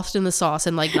get lost in the sauce,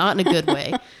 and, like, not in a good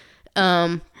way.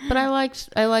 But I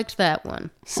liked that one.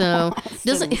 So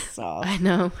I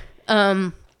know.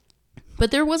 But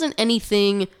there wasn't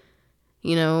anything,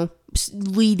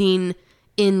 leading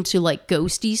into, like,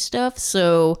 ghosty stuff.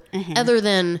 So other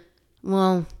than,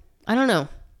 well, I don't know.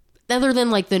 Other than,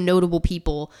 like, the notable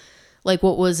people, like,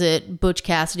 what was it? Butch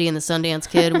Cassidy and the Sundance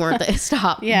Kid, weren't they?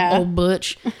 Stop. Yeah. Old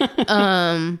Butch.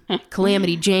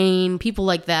 Calamity Jane, people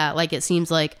like that. Like, it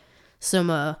seems like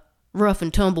some rough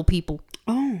and tumble people.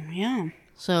 Oh, yeah.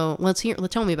 So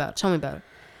tell me about it.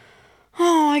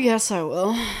 Oh, I guess I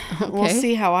will. Okay. We'll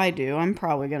see how I do. I'm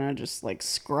probably gonna just, like,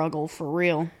 struggle for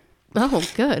real. Oh,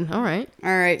 good. All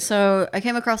right. So I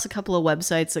came across a couple of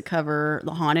websites that cover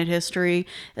the haunted history,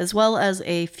 as well as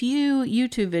a few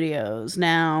YouTube videos.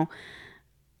 Now,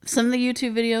 most of the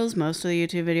YouTube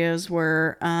videos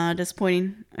were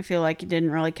disappointing. I feel like you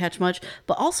didn't really catch much,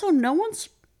 but also no one's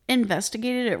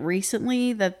investigated it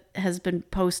recently that has been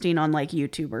posting on, like,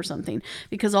 YouTube or something,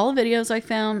 because all the videos I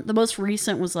found, the most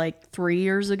recent was like 3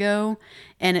 years ago,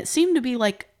 and it seemed to be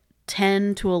like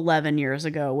 10 to 11 years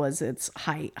ago was its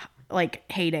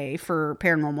heyday for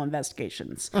paranormal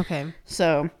investigations. Okay.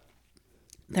 So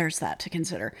there's that to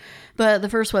consider. But the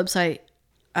first website,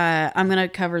 I'm going to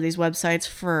cover these websites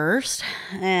first.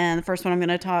 And the first one I'm going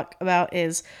to talk about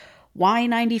is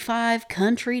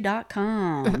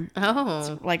y95country.com. Oh.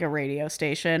 It's like a radio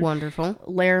station. Wonderful.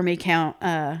 Laramie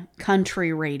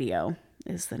Country Radio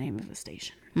is the name of the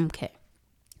station. Okay.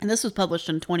 And this was published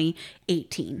in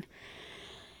 2018.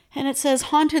 And it says,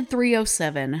 Haunted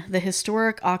 307, the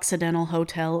historic Occidental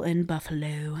Hotel in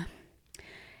Buffalo.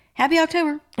 Happy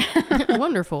October.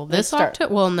 Wonderful. This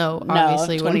October? Well, no,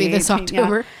 obviously it wouldn't be this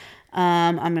October.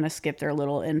 Yeah. I'm going to skip their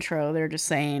little intro. They're just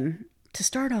saying, to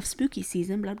start off spooky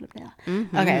season, blah, blah, blah.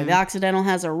 Mm-hmm. Okay, the Occidental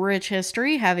has a rich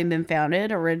history, having been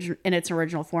founded in its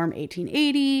original form,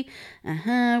 1880.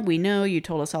 We know, you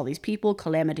told us all these people,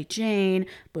 Calamity Jane,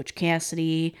 Butch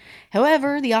Cassidy.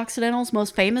 However, the Occidental's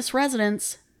most famous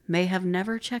residents may have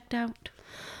never checked out.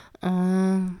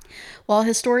 While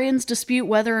historians dispute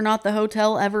whether or not the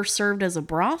hotel ever served as a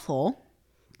brothel,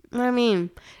 I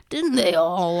mean, didn't they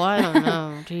all? I don't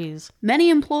know. Jeez. Many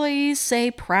employees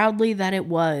say proudly that it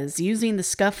was, using the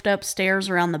scuffed up stairs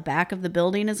around the back of the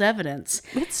building as evidence.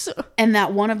 And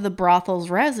that one of the brothel's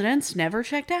residents never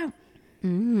checked out.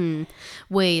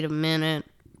 Wait a minute.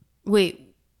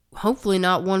 Wait, hopefully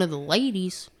not one of the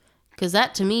ladies. Because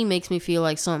that, to me, makes me feel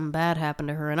like something bad happened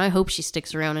to her. And I hope she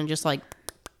sticks around and just, like,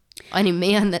 any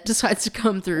man that decides to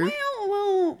come through.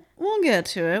 Well, we'll get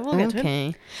to it.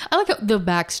 Okay. I like how the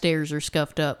back stairs are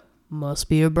scuffed up. Must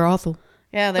be a brothel.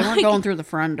 Yeah, they weren't going through the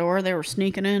front door. They were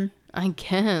sneaking in. I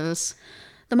guess.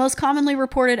 The most commonly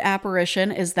reported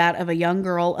apparition is that of a young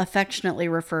girl affectionately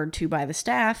referred to by the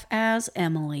staff as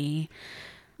Emily.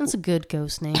 That's a good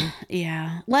ghost name.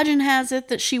 Yeah. Legend has it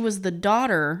that she was the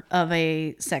daughter of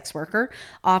a sex worker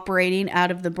operating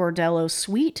out of the Bordello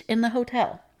suite in the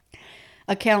hotel.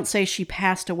 Accounts say she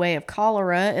passed away of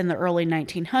cholera in the early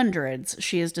 1900s.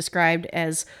 She is described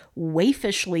as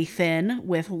waifishly thin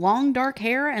with long dark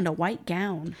hair and a white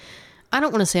gown. I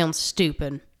don't want to sound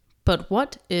stupid, but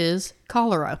what is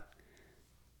cholera?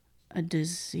 A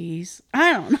disease?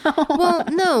 I don't know. Well,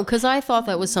 no, because I thought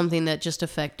that was something that just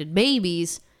affected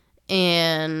babies.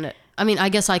 And I mean, I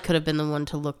guess I could have been the one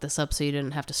to look this up so you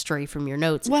didn't have to stray from your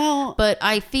notes. Well, but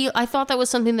I thought that was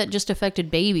something that just affected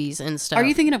babies and stuff. Are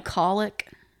you thinking of colic?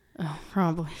 Oh,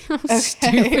 probably.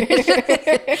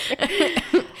 Stupid.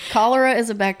 Cholera is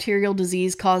a bacterial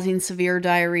disease causing severe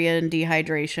diarrhea and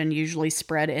dehydration, usually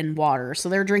spread in water. So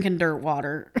they're drinking dirt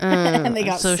water, and they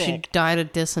got sick. So she died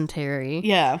of dysentery.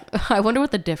 Yeah. I wonder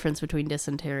what the difference between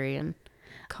dysentery and...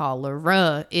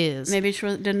 cholera is. Maybe she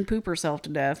didn't poop herself to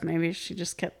death. Maybe she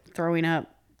just kept throwing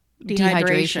up.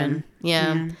 Dehydration.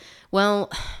 Yeah. Well,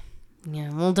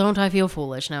 don't I feel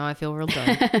foolish now? I feel real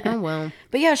dumb. Oh, well.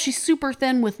 But yeah, she's super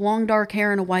thin with long dark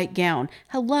hair and a white gown.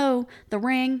 Hello, The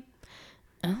Ring.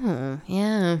 Oh,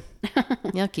 yeah.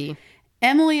 Yucky.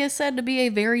 Emily is said to be a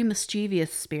very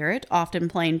mischievous spirit, often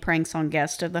playing pranks on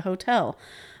guests of the hotel.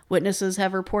 Witnesses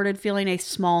have reported feeling a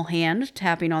small hand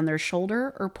tapping on their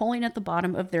shoulder or pulling at the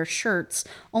bottom of their shirts,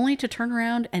 only to turn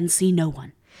around and see no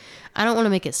one. I don't want to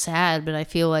make it sad, but I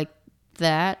feel like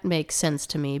that makes sense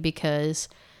to me because,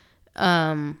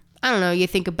 I don't know, you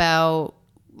think about,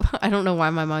 I don't know why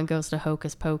my mind goes to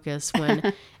Hocus Pocus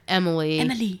when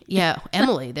Emily. Yeah,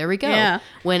 Emily, there we go. Yeah.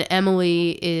 When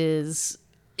Emily is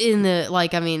in the,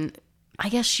 like, I mean, I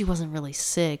guess she wasn't really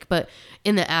sick, but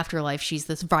in the afterlife, she's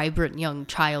this vibrant young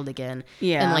child again.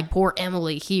 Yeah. And, like, poor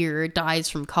Emily here dies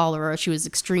from cholera. She was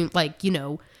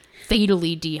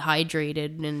fatally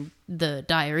dehydrated and the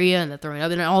diarrhea and the throwing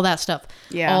up and all that stuff.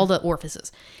 Yeah. All the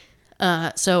orifices.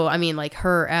 So, I mean, like,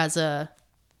 her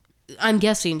I'm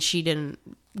guessing she didn't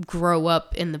grow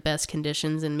up in the best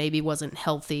conditions and maybe wasn't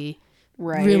healthy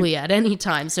really at any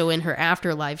time. So in her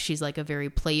afterlife, she's like a very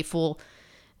playful,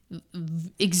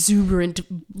 exuberant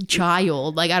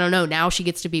child. Like, I don't know. Now she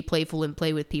gets to be playful and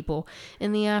play with people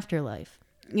in the afterlife.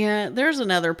 Yeah, there's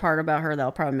another part about her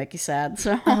that'll probably make you sad.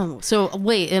 So,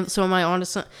 wait. So am I onto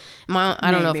something?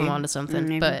 I don't know if I'm onto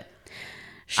something, but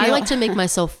I like to make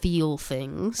myself feel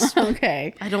things.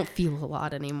 Okay. I don't feel a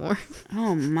lot anymore.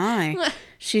 Oh my.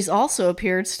 She's also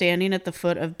appeared standing at the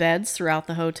foot of beds throughout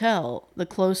the hotel. The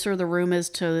closer the room is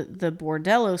to the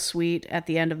bordello suite at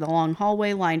the end of the long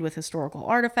hallway lined with historical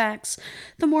artifacts,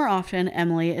 the more often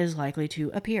Emily is likely to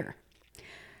appear.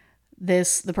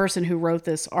 The person who wrote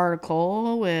this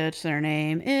article, which their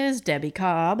name is Debbie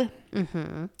Cobb,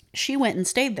 she went and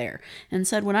stayed there and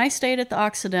said, when I stayed at the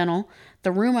Occidental,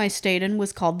 the room I stayed in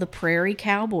was called the Prairie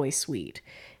Cowboy Suite.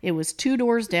 It was 2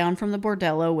 doors down from the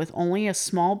bordello with only a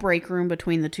small break room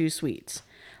between the 2 suites.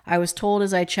 I was told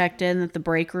as I checked in that the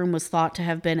break room was thought to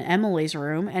have been Emily's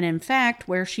room and in fact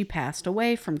where she passed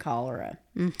away from cholera.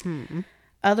 Mm-hmm.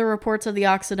 Other reports of the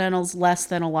Occidental's less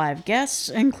than alive guests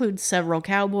include several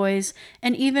cowboys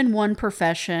and even one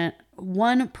profession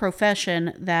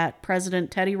that President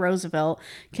Teddy Roosevelt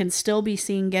can still be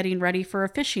seen getting ready for a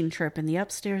fishing trip in the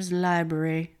upstairs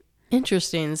library.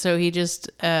 Interesting. So he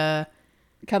just comes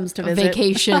to visit.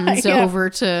 Vacations over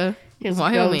to his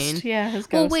Wyoming. Ghost. Yeah, his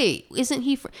ghost. Well, wait, isn't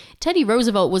he? Teddy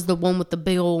Roosevelt was the one with the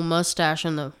big old mustache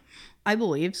and the. I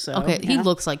believe so. Okay, yeah. He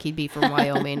looks like he'd be from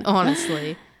Wyoming,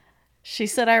 honestly. She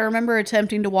said, I remember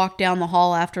attempting to walk down the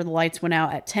hall after the lights went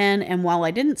out at 10, and while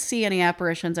I didn't see any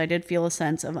apparitions, I did feel a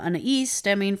sense of unease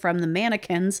stemming from the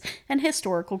mannequins and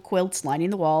historical quilts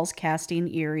lining the walls,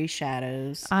 casting eerie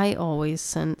shadows. I always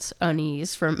sense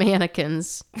unease from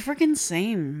mannequins. Freaking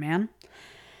same, man.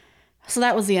 So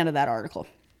that was the end of that article.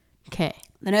 Okay.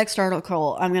 The next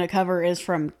article I'm going to cover is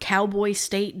from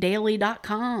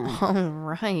cowboystatedaily.com. All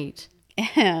right.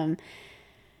 And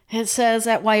it says,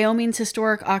 at Wyoming's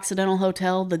historic Occidental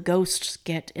Hotel, the ghosts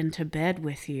get into bed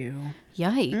with you.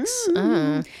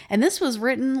 Yikes. And this was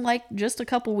written like just a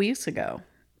couple weeks ago.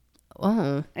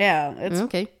 Oh. Yeah. It's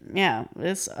okay. Yeah,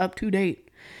 it's up to date.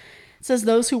 It says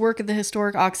those who work at the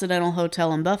historic Occidental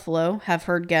Hotel in Buffalo have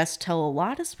heard guests tell a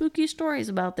lot of spooky stories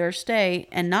about their stay,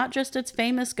 and not just its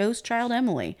famous ghost child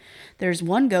Emily. There's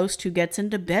one ghost who gets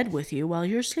into bed with you while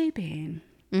you're sleeping.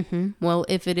 Mm-hmm. Well,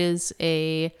 if it is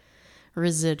a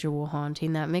residual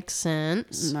haunting, that makes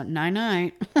sense.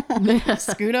 Night.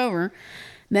 Scoot over.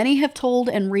 Many have told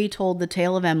and retold the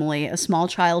tale of Emily, a small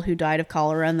child who died of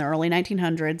cholera in the early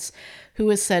 1900s, who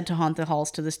is said to haunt the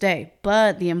halls to this day.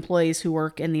 But the employees who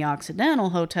work in the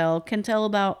Occidental Hotel can tell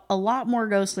about a lot more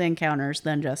ghostly encounters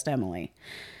than just Emily.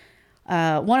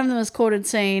 One of them is quoted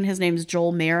saying, his name's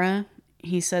Joel Mira.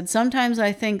 He said, sometimes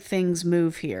I think things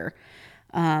move here.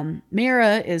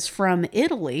 Mira is from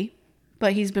Italy,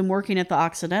 but he's been working at the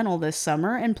Occidental this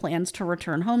summer and plans to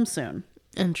return home soon.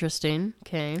 Interesting.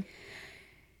 Okay.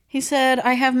 He said,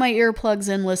 I have my earplugs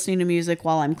in listening to music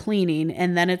while I'm cleaning,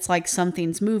 and then it's like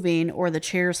something's moving or the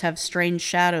chairs have strange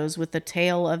shadows with the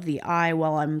tail of the eye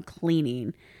while I'm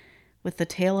cleaning. With the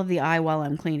tail of the eye while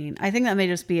I'm cleaning. I think that may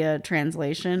just be a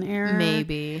translation error.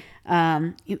 Maybe.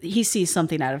 He sees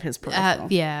something out of his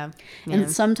peripheral. Yeah. And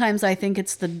sometimes I think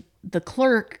it's the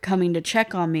clerk coming to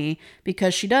check on me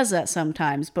because she does that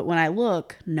sometimes. But when I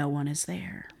look, no one is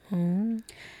there.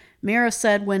 Mira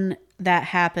said when that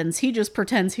happens, he just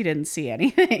pretends he didn't see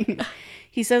anything.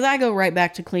 He says, I go right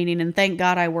back to cleaning, and thank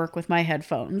God I work with my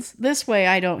headphones. This way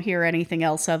I don't hear anything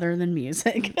else other than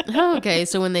music. Okay,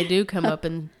 so when they do come up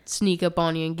and sneak up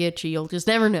on you and get you, you'll just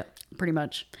never know. Pretty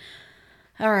much.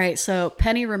 All right, so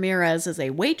Penny Ramirez is a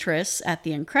waitress at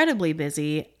the incredibly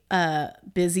busy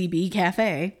Bee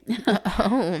Cafe,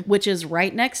 which is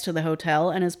right next to the hotel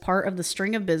and is part of the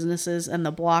string of businesses and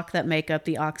the block that make up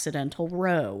the Occidental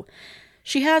Row.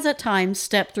 She has at times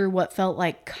stepped through what felt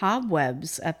like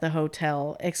cobwebs at the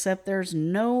hotel, except there's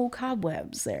no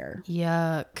cobwebs there.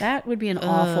 Yuck. That would be an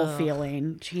awful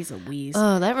feeling. Jeez Louise.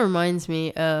 Oh, that reminds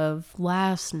me of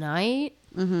last night.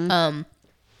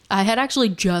 I had actually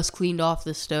just cleaned off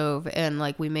the stove and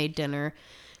like we made dinner,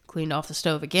 cleaned off the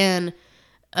stove again.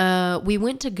 We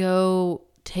went to go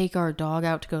take our dog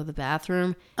out to go to the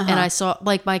bathroom, and I saw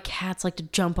like my cats like to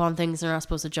jump on things they're not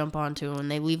supposed to jump onto,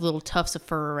 and they leave little tufts of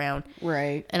fur around.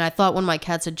 Right. And I thought one of my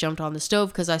cats had jumped on the stove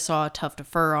because I saw a tuft of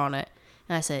fur on it,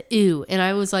 and I said, ew. And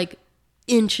I was like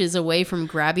inches away from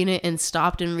grabbing it and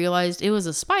stopped and realized it was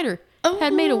a spider.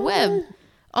 Had made a web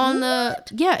on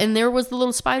and there was the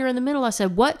little spider in the middle. I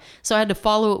said, what? So I had to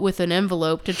follow it with an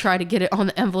envelope to try to get it on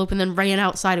the envelope, and then ran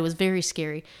outside. It was very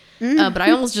scary. But I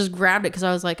almost just grabbed it because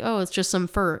I was like, oh, it's just some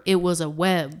fur. It was a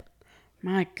web.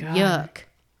 My God. Yuck.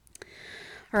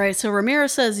 All right, so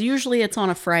Ramirez says usually it's on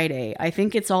a Friday. I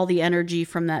think it's all the energy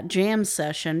from that jam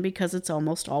session because it's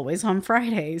almost always on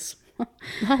Fridays.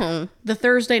 The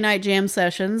Thursday night jam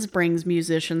sessions brings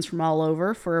musicians from all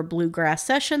over for a bluegrass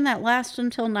session that lasts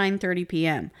until 9:30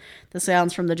 p.m. The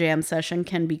sounds from the jam session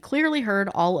can be clearly heard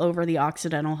all over the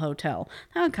Occidental Hotel.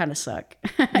 That would kind of suck.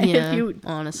 Yeah, if you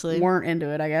honestly weren't into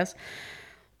it, I guess.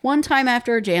 One time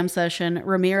after a jam session,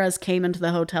 Ramirez came into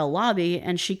the hotel lobby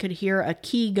and she could hear a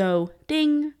key go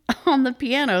ding on the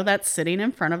piano that's sitting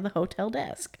in front of the hotel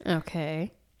desk.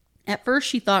 Okay. At first,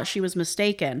 she thought she was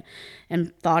mistaken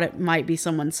and thought it might be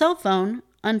someone's cell phone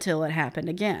until it happened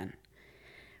again.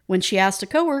 When she asked a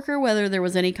coworker whether there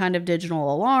was any kind of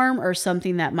digital alarm or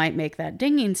something that might make that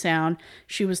dinging sound,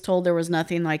 she was told there was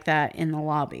nothing like that in the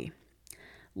lobby.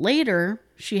 Later,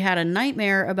 she had a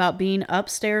nightmare about being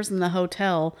upstairs in the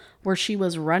hotel where she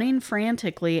was running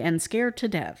frantically and scared to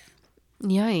death.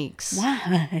 Yikes.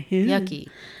 Why? Yucky.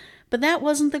 But that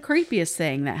wasn't the creepiest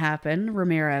thing that happened,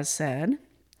 Ramirez said.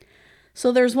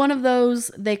 So there's one of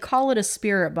those, they call it a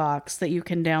spirit box that you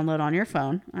can download on your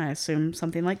phone. I assume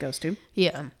something like GhostTube.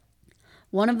 Yeah.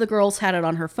 One of the girls had it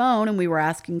on her phone and we were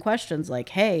asking questions like,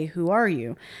 hey, who are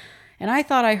you? And I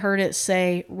thought I heard it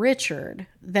say Richard.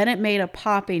 Then it made a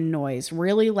popping noise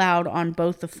really loud on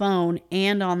both the phone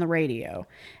and on the radio.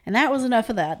 And that was enough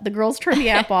of that. The girls turned the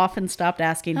app off and stopped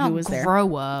asking who was there.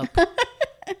 Grow up.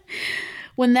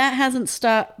 When that hasn't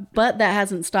stopped,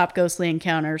 ghostly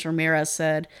encounters, Ramirez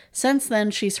said. Since then,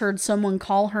 she's heard someone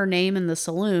call her name in the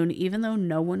saloon, even though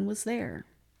no one was there.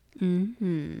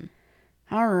 Mm-hmm.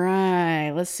 All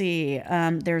right, let's see.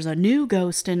 There's a new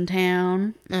ghost in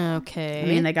town. Okay. I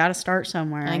mean, they got to start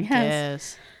somewhere, I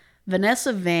guess.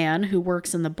 Vanessa Van, who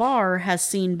works in the bar, has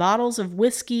seen bottles of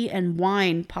whiskey and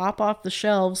wine pop off the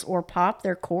shelves or pop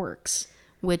their corks.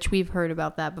 Which we've heard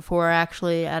about that before,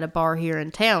 actually, at a bar here in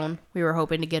town. We were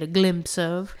hoping to get a glimpse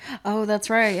of. Oh,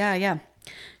 that's right. Yeah.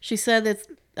 She said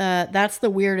that's the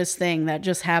weirdest thing that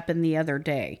just happened the other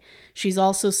day. She's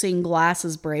also seen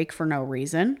glasses break for no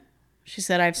reason. She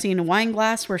said, I've seen a wine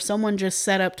glass where someone just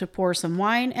set up to pour some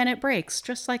wine and it breaks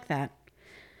just like that.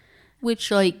 Which,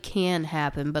 like, can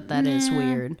happen, but that is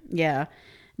weird. Yeah.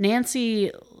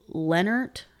 Nancy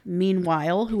Leonard,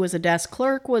 meanwhile, who was a desk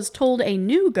clerk, was told a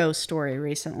new ghost story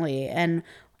recently, and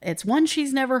it's one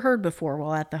she's never heard before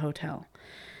while at the hotel.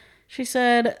 She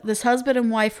said this husband and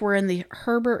wife were in the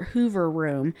Herbert Hoover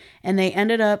room, and they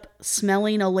ended up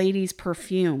smelling a lady's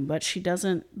perfume, but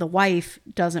the wife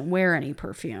doesn't wear any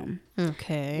perfume.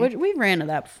 Okay. We've ran into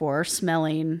that before,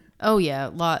 smelling. Oh, yeah, a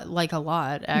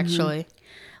lot, actually. Mm-hmm.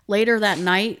 Later that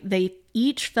night, they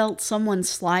each felt someone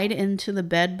slide into the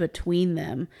bed between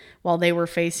them while they were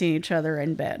facing each other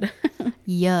in bed.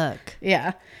 Yuck.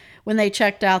 Yeah. When they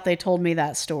checked out, they told me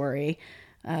that story.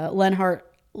 Leonard,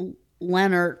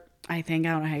 I think,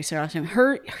 I don't know how you say her last name.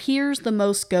 Here's the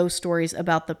most ghost stories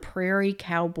about the Prairie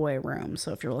Cowboy Room.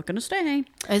 So if you're looking to stay.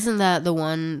 Isn't that the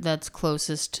one that's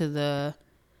closest to the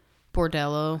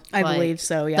Bordello? I believe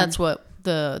so, yeah. That's what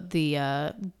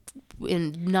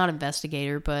not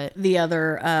investigator, but the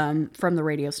other from the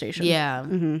radio station. Yeah.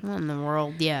 Mm-hmm. In the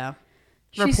world, yeah.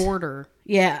 reporter.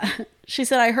 Yeah. She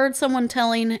said, I heard someone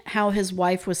telling how his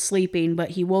wife was sleeping,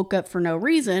 but he woke up for no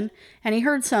reason, and he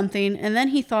heard something, and then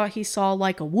he thought he saw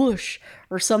like a whoosh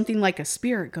or something like a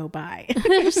spirit go by.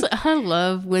 I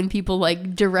love when people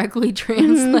like directly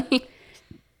translate.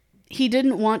 He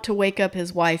didn't want to wake up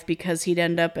his wife because he'd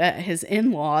end up at his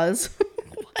in-laws.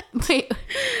 Wait,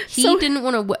 he didn't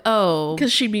want to... Oh.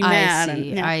 Because she'd be mad.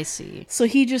 I see. So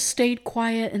he just stayed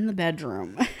quiet in the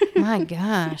bedroom. My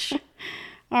gosh.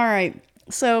 All right.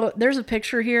 So there's a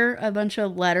picture here, a bunch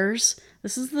of letters.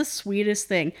 This is the sweetest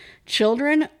thing.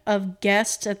 Children of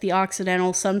guests at the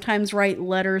Occidental sometimes write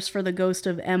letters for the ghost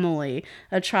of Emily,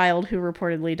 a child who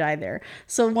reportedly died there.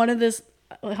 So one of this...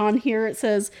 On here it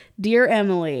says, Dear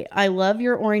Emily, I love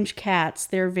your orange cats.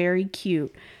 They're very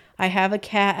cute. I have a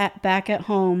cat back at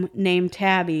home named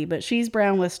Tabby, but she's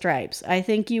brown with stripes. I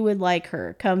think you would like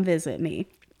her. Come visit me.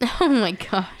 Oh my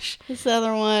gosh. This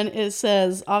other one, it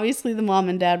says, obviously the mom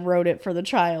and dad wrote it for the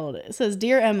child. It says,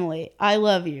 Dear Emily, I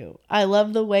love you. I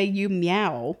love the way you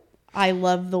meow. I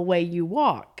love the way you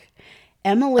walk.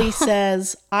 Emily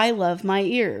says, I love my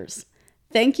ears.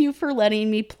 Thank you for letting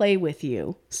me play with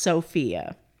you,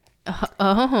 Sophia.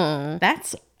 Oh.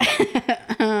 That's...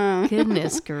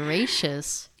 Goodness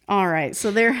gracious. All right. So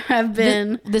there have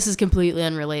been... This is completely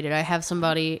unrelated. I have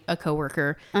somebody, a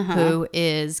coworker, who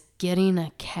is getting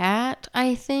a cat,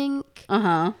 I think.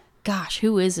 Gosh,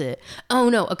 who is it? Oh,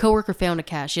 no. A coworker found a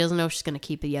cat. She doesn't know if she's going to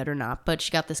keep it yet or not, but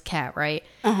she got this cat, right?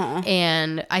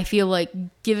 And I feel like,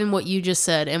 given what you just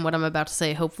said and what I'm about to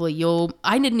say, hopefully you'll...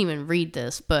 I didn't even read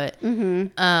this, but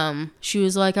she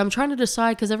was like, I'm trying to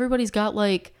decide because everybody's got,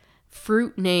 like,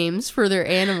 fruit names for their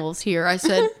animals here. I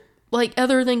said, like,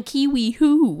 other than kiwi,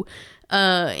 who?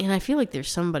 And I feel like there's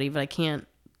somebody, but I can't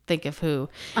think of who.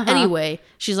 Anyway,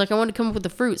 she's like, I want to come up with the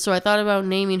fruit, so I thought about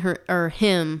naming her, or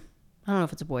him... I don't know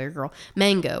if it's a boy or girl.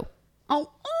 Mango.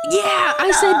 Oh. Yeah,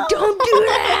 I said don't do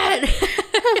that.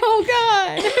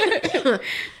 Oh, God.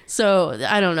 So,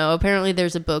 I don't know. Apparently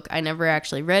there's a book. I never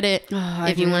actually read it.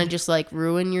 If you want to just, like,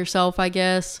 ruin yourself, I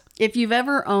guess. If you've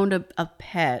ever owned a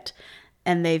pet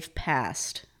and they've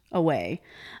passed away,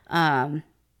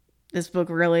 this book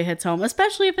really hits home,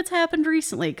 especially if it's happened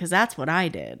recently, because that's what I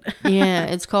did. Yeah,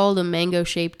 it's called A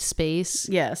Mango-Shaped Space.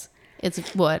 Yes. It's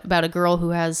about a girl who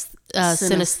has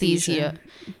synesthesia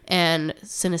and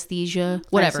synesthesia,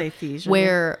 whatever, Synesthesia.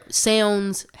 Where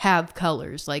sounds have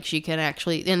colors. Like she can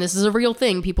actually, and this is a real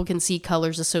thing, people can see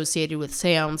colors associated with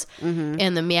sounds.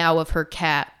 And the meow of her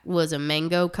cat was a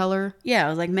mango color. Yeah, it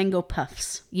was like mango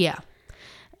puffs. Yeah.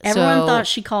 Everyone thought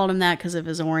she called him that because of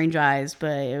his orange eyes,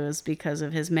 but it was because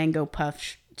of his mango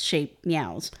puff shaped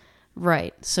meows.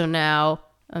 Right. So now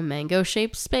a mango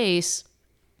shaped space.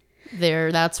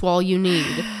 That's all you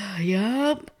need.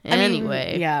 Yep. Anyway.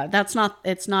 I mean, yeah,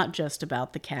 it's not just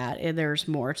about the cat. There's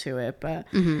more to it, but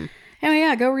anyway,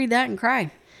 yeah, go read that and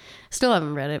cry. Still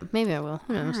haven't read it. Maybe I will.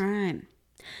 Who knows? All right.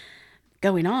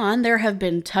 Going on, there have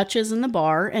been touches in the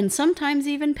bar and sometimes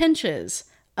even pinches.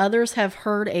 Others have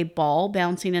heard a ball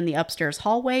bouncing in the upstairs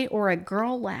hallway or a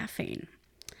girl laughing.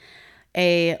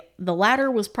 The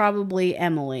latter was probably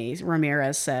Emily,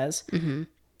 Ramirez says.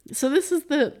 So this is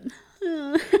the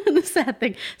sad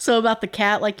thing. So about the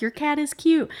cat, like, your cat is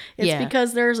cute. It's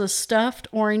because there's a stuffed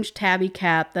orange tabby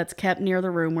cat that's kept near the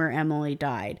room where Emily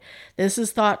died. This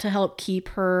is thought to help keep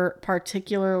her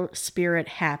particular spirit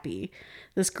happy.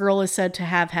 This girl is said to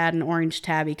have had an orange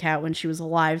tabby cat when she was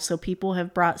alive, so people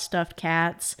have brought stuffed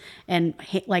cats and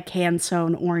like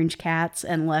hand-sewn orange cats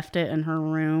and left it in her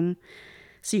room.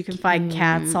 So you can find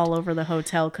cats all over the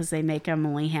hotel because they make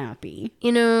Emily happy.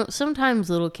 You know, sometimes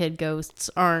little kid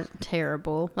ghosts aren't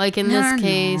terrible. Like in this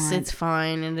case, it's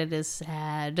fine and it is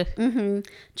sad.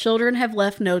 Children have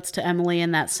left notes to Emily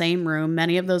in that same room.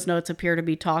 Many of those notes appear to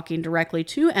be talking directly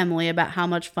to Emily about how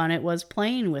much fun it was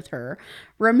playing with her.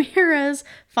 Ramirez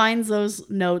finds those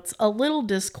notes a little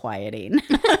disquieting.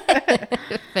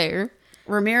 Fair.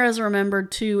 Ramirez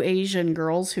remembered 2 Asian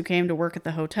girls who came to work at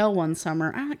the hotel one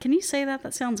summer. Can you say that?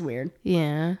 That sounds weird.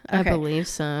 Yeah, I believe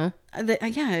so.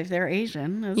 Yeah, if they're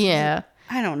Asian.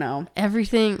 I don't know.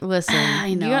 Everything, listen.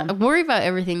 I know. You got to worry about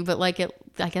everything, but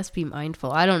I guess be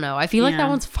mindful. I don't know. I feel like that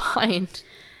one's fine.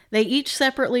 They each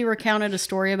separately recounted a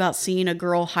story about seeing a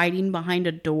girl hiding behind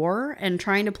a door and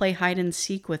trying to play hide and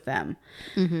seek with them.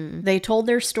 They told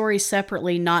their stories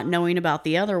separately, not knowing about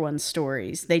the other one's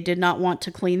stories. They did not want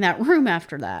to clean that room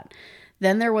after that.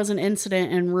 Then there was an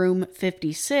incident in room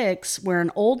 56 where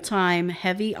an old-time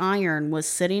heavy iron was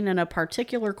sitting in a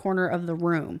particular corner of the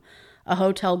room. A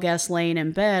hotel guest laying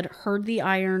in bed heard the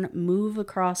iron move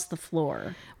across the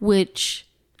floor. Which...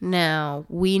 Now,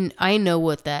 I know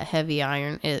what that heavy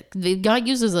iron is. The guy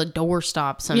uses a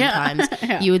doorstop sometimes.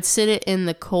 Yeah. You would sit it in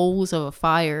the coals of a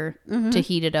fire to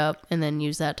heat it up and then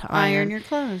use that to iron. Your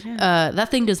clothes, yeah. That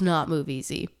thing does not move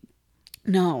easy.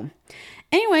 No.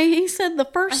 Anyway, he said the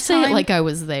first Say time... it like I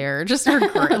was there. Just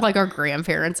like our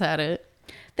grandparents had it.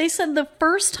 They said the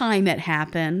first time it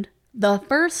happened, the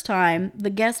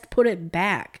guest put it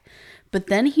back. But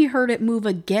then he heard it move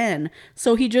again.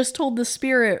 So he just told the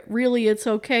spirit, really, it's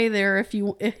okay there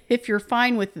if you're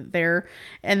fine with it there.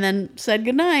 And then said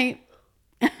goodnight.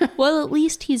 Well, at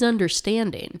least he's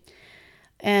understanding.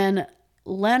 And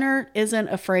Leonard isn't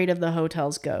afraid of the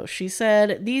hotel's ghost. She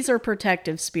said, these are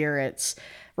protective spirits,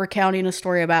 recounting a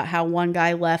story about how one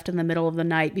guy left in the middle of the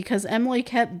night because Emily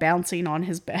kept bouncing on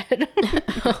his bed.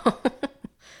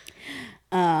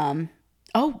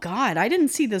 Oh, God, I didn't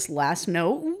see this last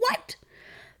note. What?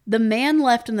 The man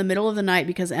left in the middle of the night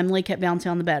because Emily kept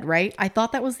bouncing on the bed, right? I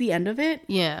thought that was the end of it.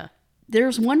 Yeah.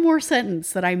 There's one more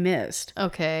sentence that I missed.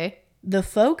 Okay. The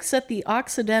folks at the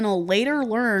Occidental later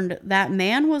learned that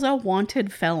man was a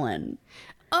wanted felon.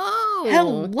 Oh.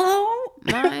 Hello?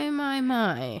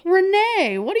 My.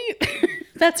 Renee, what do you...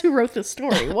 That's who wrote the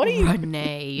story. What do you...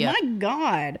 Renee. My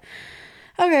God.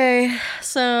 Okay,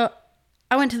 so...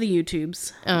 I went to the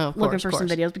YouTubes looking for some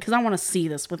videos because I want to see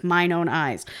this with mine own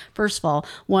eyes. First of all,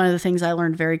 one of the things I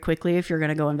learned very quickly, if you're going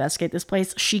to go investigate this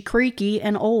place, she creaky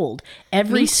and old.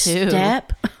 Every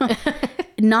step,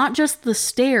 not just the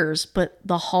stairs, but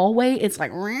the hallway, it's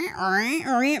like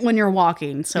when you're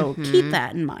walking. So keep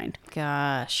that in mind.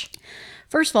 Gosh.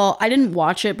 First of all, I didn't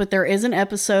watch it, but there is an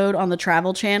episode on the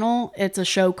Travel Channel. It's a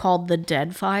show called The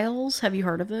Dead Files. Have you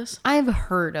heard of this? I've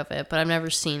heard of it, but I've never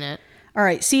seen it. All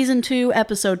right, season 2,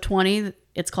 episode 20.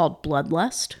 It's called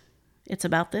Bloodlust. It's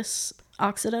about this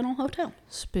Occidental Hotel.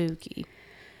 Spooky.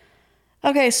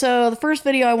 Okay, so the first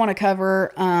video I want to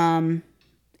cover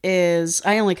is...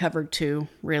 I only covered 2,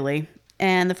 really.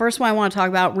 And the first one I want to talk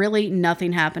about, really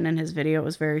nothing happened in his video. It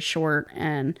was very short,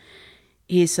 and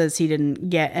he says he didn't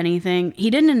get anything. He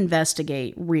didn't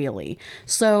investigate, really.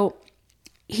 So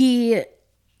he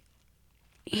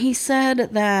said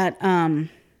that...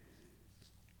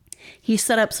 he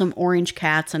set up some orange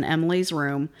cats in Emily's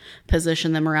room,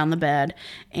 positioned them around the bed,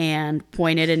 and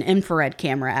pointed an infrared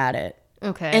camera at it.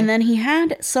 Okay. And then he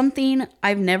had something,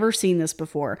 I've never seen this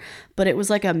before, but it was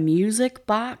like a music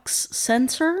box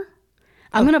sensor.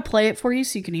 I'm going to play it for you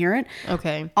so you can hear it.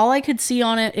 Okay. All I could see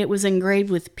on it, it was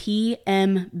engraved with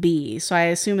PMB. So I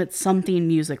assume it's something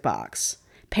music box.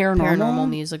 Paranormal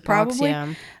music box, probably.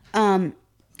 yeah.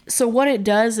 So what it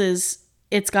does is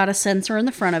it's got a sensor in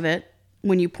the front of it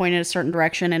when you point in a certain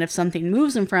direction, and if something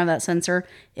moves in front of that sensor,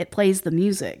 it plays the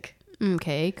music.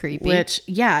 Okay, creepy. Which,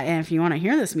 yeah, and if you want to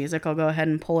hear this music, I'll go ahead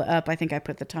and pull it up. I think I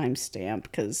put the timestamp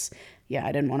because, yeah,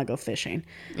 I didn't want to go fishing.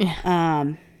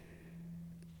 Yeah.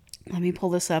 Let me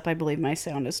pull this up. I believe my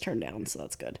sound is turned down, so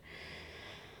that's good.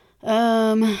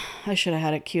 I should have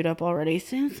had it queued up already.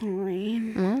 So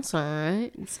sorry. That's all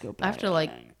right. Let's go back.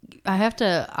 I have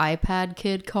to iPad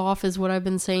kid cough is what I've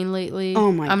been saying lately.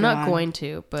 Oh my God. I'm not going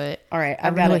to, but all right, I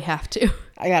really have to.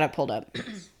 I got it pulled up.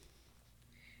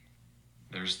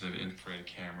 There's the infrared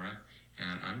camera,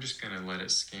 and I'm just going to let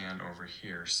it scan over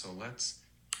here. So let's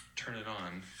turn it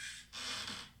on.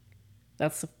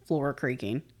 That's the floor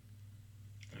creaking.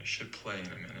 It should play in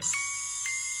a minute.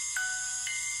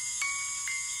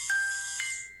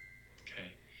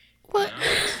 Okay. What? Now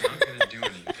it's not going to do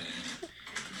anything.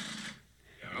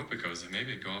 I hope it goes.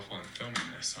 Maybe it'd go off while I'm filming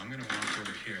this. So I'm going to walk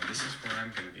over here. This is where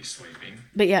I'm going to be sleeping.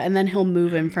 But yeah, and then he'll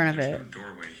move in front of it. There's no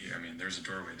doorway here. I mean, there's a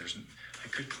doorway. I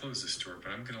could close this door,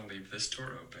 but I'm going to leave this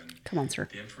door open. Come on, sir.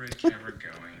 The infrared camera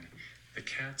going. The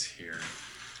cat's here.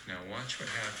 Now watch what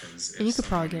happens if You could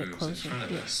probably someone get moves closer. in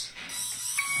front of this.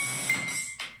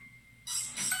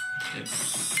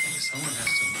 Someone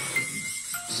has to.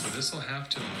 So this will have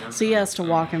to work. So he has to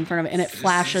walk in front of it, and it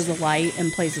flashes a light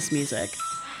and plays this music.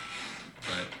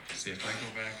 But see, if I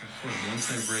go back and forth, once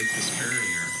I break this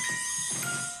barrier,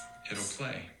 it'll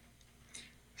play.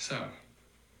 So.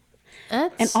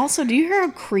 And also, do you hear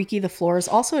how creaky the floor is?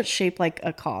 Also, it's shaped like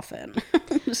a coffin.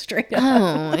 Straight up.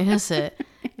 Oh, is it?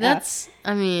 That's,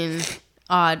 I mean,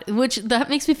 odd. Which, that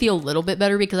makes me feel a little bit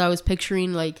better because I was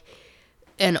picturing, like,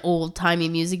 an old-timey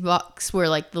music box where,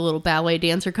 like, the little ballet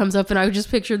dancer comes up and I would just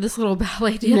picture this little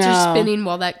ballet dancer spinning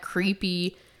while that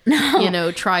creepy,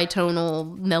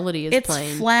 tritonal melody is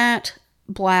playing. It's flat,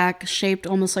 black, shaped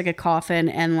almost like a coffin,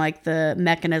 and, like, the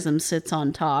mechanism sits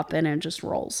on top and it just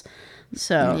rolls.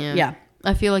 So, yeah.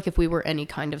 I feel like if we were any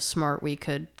kind of smart, we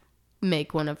could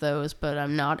make one of those, but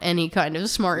I'm not any kind of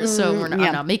smart, so I'm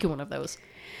not making one of those.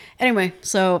 Anyway,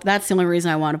 so that's the only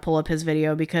reason I want to pull up his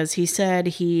video, because he said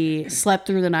he slept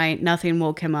through the night. Nothing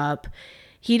woke him up.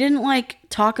 He didn't like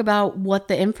talk about what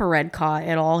the infrared caught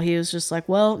at all. He was just like,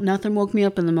 well, nothing woke me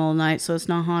up in the middle of the night, so it's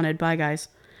not haunted. Bye, guys.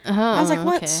 I was like,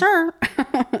 what, sir?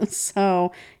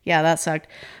 So, yeah, that sucked.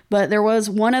 But there was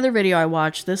one other video I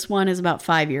watched. This one is about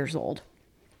 5 years old.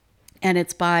 And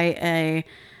it's by a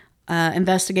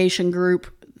investigation group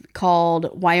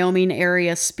called Wyoming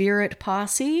Area Spirit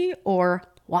Posse, or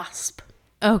WASP.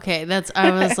 Okay, I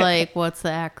was like, what's the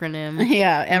acronym?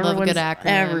 Yeah, everyone's good acronym.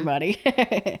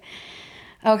 Everybody.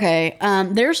 Okay,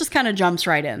 theirs just kind of jumps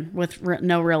right in with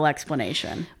no real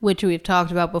explanation. Which we've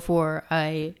talked about before.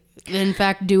 I, in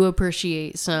fact, do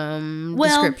appreciate some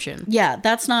description. Yeah,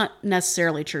 that's not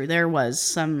necessarily true. There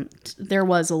was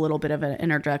a little bit of an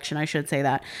introduction, I should say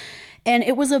that. And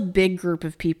it was a big group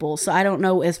of people, so I don't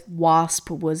know if WASP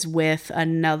was with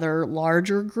another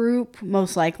larger group.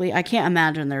 Most likely. I can't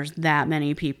imagine there's that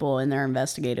many people in their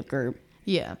investigative group.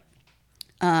 Yeah.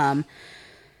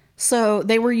 So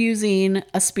they were using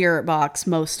a spirit box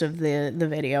most of the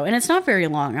video. And it's not very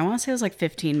long. I want to say it was like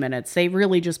 15 minutes. They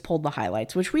really just pulled the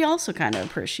highlights, which we also kind of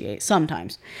appreciate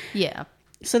sometimes. Yeah.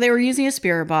 So they were using a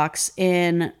spirit box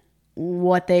in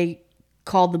what they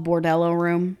called the bordello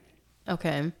room.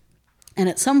 Okay. And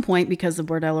at some point, because the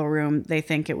bordello room, they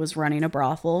think it was running a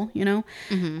brothel, you know?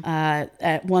 Mm-hmm.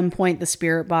 At one point, the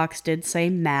spirit box did say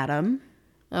madam.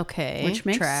 Okay. Which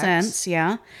makes sense,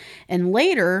 yeah. And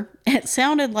later, it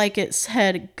sounded like it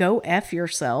said, go F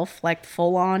yourself, like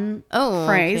full-on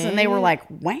phrase. Okay. And they were like,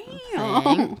 wow.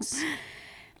 Thanks.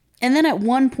 And then at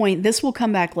one point, this will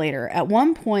come back later. At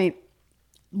one point,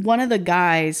 one of the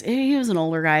guys, he was an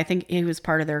older guy. I think he was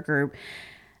part of their group.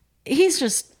 He's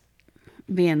just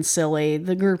being silly.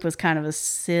 The group was kind of a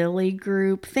silly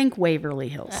group. Think Waverly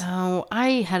Hills. Oh,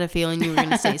 I had a feeling you were going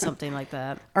to say something like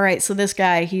that. All right, so this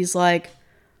guy, he's like,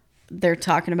 they're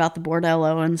talking about the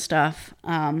bordello and stuff.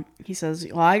 He says,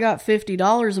 well, I got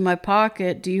 $50 in my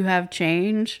pocket. Do you have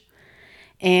change?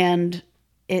 And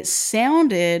it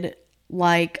sounded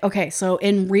like, okay, so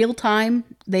in real time,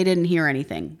 they didn't hear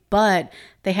anything. But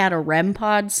they had a REM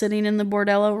pod sitting in the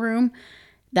bordello room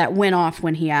that went off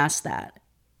when he asked that.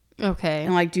 Okay.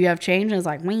 And like, do you have change? And it's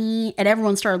like, wee. And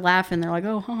everyone started laughing. They're like,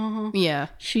 oh, ha, ha, ha. Yeah.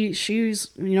 She's,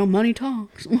 money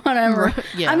talks, whatever.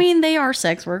 Yeah. I mean, they are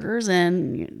sex workers,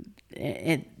 and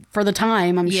it for the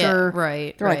time, I'm sure.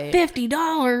 Right. They're like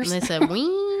 $50. And they said, wee.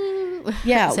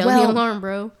 Yeah. Sound the alarm,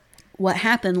 bro. What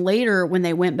happened later when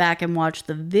they went back and watched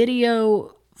the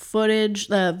video footage,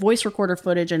 the voice recorder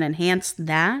footage, and enhanced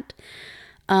that,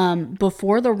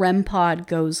 before the REM pod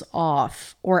goes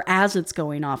off, or as it's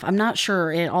going off, I'm not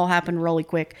sure, it all happened really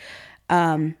quick.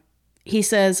 He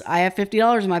says, I have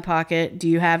 $50 in my pocket. Do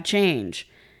you have change?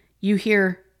 You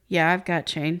hear, yeah, I've got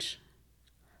change.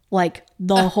 Like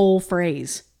the whole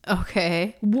phrase.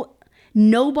 Okay.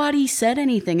 Nobody said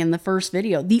anything in the first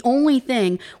video. The only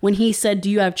thing, when he said, do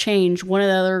you have change? One of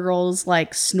the other girls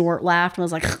like snort laughed and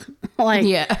was like, like,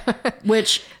 yeah.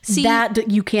 Which that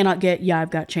you cannot get, yeah,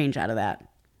 I've got change out of that.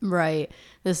 Right.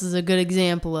 This is a good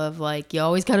example of like, you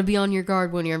always got to be on your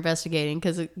guard when you're investigating,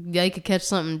 because they could catch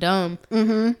something dumb,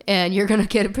 and you're going to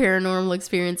get a paranormal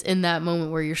experience in that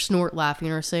moment where you're snort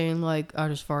laughing or saying like, I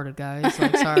just farted, guys.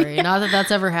 Like, sorry. Not that that's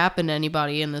ever happened to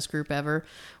anybody in this group ever.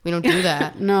 We don't do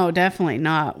that. No, definitely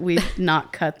not. We've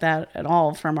not cut that at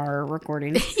all from our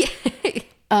recordings.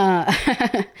 But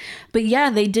yeah,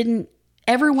 they didn't.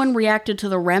 Everyone reacted to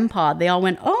the REM pod. They all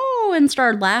went, oh, and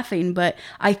started laughing. But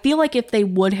I feel like if they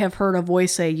would have heard a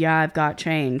voice say, yeah, I've got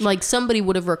change. Like somebody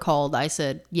would have recalled, I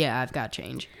said, yeah, I've got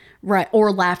change. Right.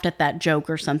 Or laughed at that joke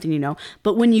or something,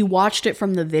 But when you watched it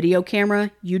from the video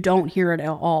camera, you don't hear it at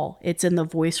all. It's in the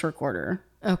voice recorder.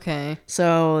 Okay.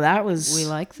 So that was... We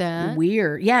like that.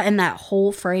 Weird. Yeah, and that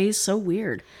whole phrase, so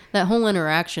weird. That whole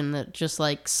interaction, that just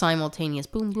like simultaneous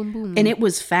boom, boom, boom. And it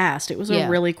was fast. It was a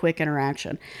really quick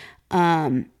interaction.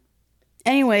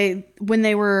 Anyway, when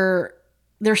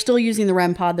they're still using the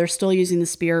REM pod, they're still using the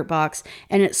spirit box.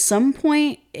 And at some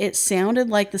point, it sounded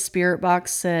like the spirit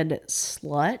box said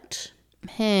slut.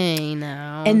 Hey,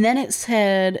 now. And then it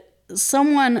said,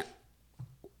 someone,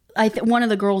 one of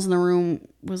the girls in the room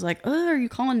was like, oh, are you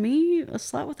calling me a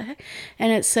slut? What the heck?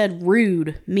 And it said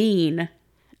rude, mean.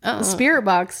 The spirit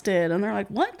box did. And they're like,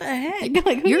 what the heck?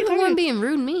 Like, you're the one being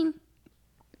rude and mean.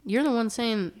 You're the one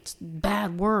saying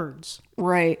bad words.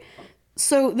 Right.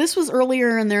 So this was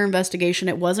earlier in their investigation.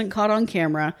 It wasn't caught on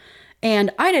camera. And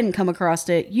I didn't come across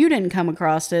it. You didn't come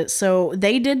across it. So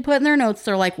they did put in their notes,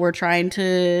 they're like, we're trying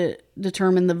to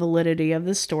determine the validity of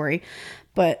this story.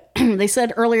 But they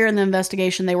said earlier in the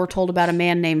investigation, they were told about a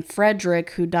man named Frederick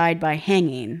who died by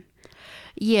hanging.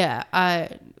 Yeah,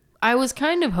 I was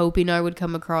kind of hoping I would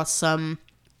come across some,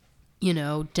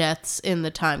 deaths in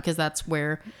the time, because that's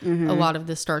where a lot of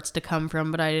this starts to come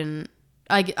from, but I didn't.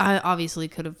 I obviously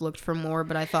could have looked for more,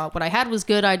 but I thought what I had was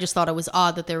good. I just thought it was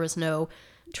odd that there was no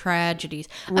tragedies.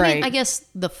 I mean, I guess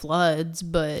the floods,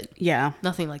 but Yeah.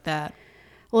 nothing like that.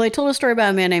 Well, they told a story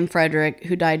about a man named Frederick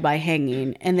who died by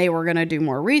hanging, and they were going to do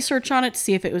more research on it to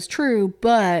see if it was true,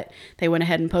 but they went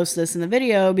ahead and posted this in the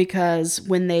video because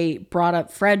when they brought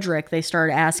up Frederick, they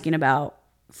started asking about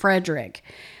Frederick.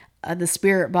 The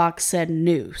spirit box said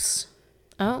noose.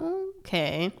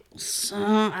 Okay. So,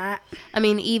 I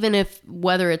mean, even if,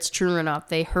 whether it's true or not,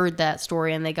 they heard that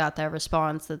story and they got that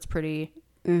response, that's pretty,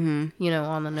 on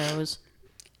the nose.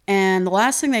 And the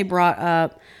last thing they brought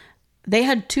up, they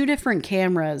had 2 different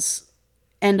cameras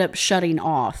end up shutting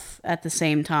off at the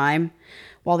same time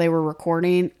while they were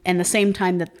recording. And the same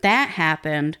time that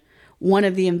happened, one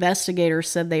of the investigators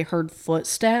said they heard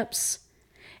footsteps.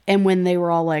 And when they were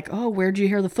all like, oh, where'd you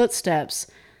hear the footsteps?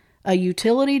 A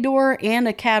utility door and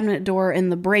a cabinet door in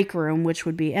the break room, which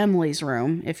would be Emily's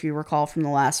room, if you recall from the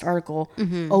last article,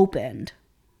 opened.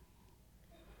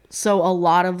 So a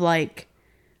lot of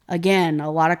again,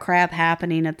 a lot of crap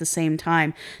happening at the same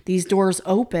time. These doors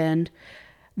opened.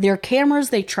 Their cameras,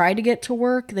 they tried to get to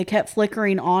work. They kept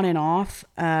flickering on and off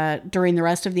during the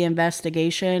rest of the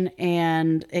investigation,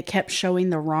 and it kept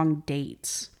showing the wrong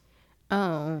dates.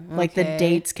 Oh, okay. Like the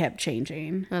dates kept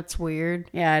changing. That's weird.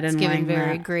 Yeah, I didn't It's giving like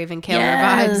very that. grave encounter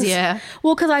vibes, yeah.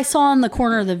 Well, because I saw in the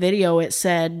corner of the video, it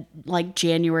said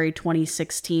January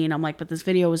 2016. I'm like, but this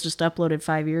video was just uploaded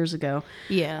 5 years ago.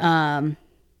 Yeah.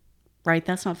 Right?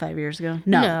 That's not 5 years ago.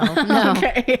 No. No.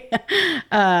 Okay.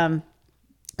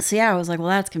 So yeah, I was like, well,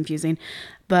 that's confusing.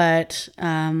 But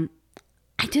I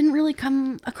didn't really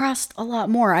come across a lot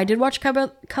more. I did watch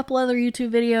a couple other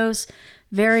YouTube videos,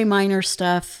 very minor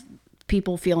stuff.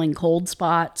 People feeling cold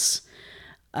spots,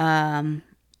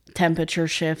 temperature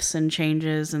shifts and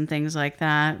changes and things like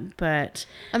that. But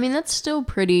I mean, that's still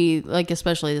pretty,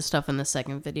 especially the stuff in the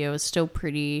second video is still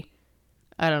pretty,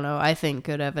 I don't know, I think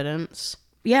good evidence.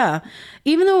 yeah,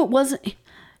 even though it wasn't,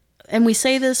 and we've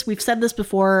said this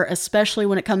before, especially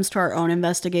when it comes to our own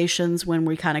investigations, when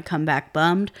we kind of come back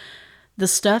bummed, the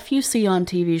stuff you see on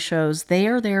TV shows, they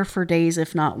are there for days,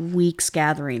 if not weeks,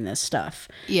 gathering this stuff.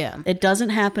 Yeah. It doesn't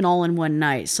happen all in one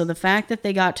night. So the fact that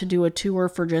they got to do a tour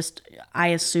for just, I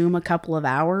assume, a couple of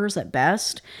hours at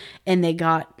best, and they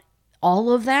got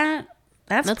all of that,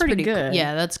 that's pretty good.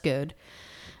 Yeah, that's good.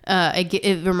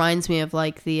 It reminds me of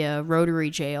the Rotary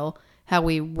Jail, how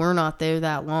we were not there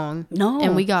that long. No.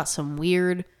 And we got some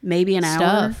weird Maybe an hour.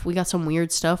 stuff. We got some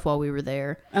weird stuff while we were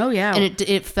there. Oh, yeah. And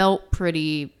it felt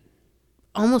pretty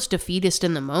almost defeatist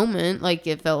in the moment.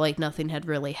 It felt like nothing had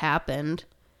really happened.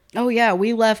 Oh, yeah.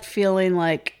 We left feeling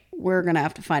like we're going to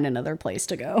have to find another place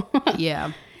to go.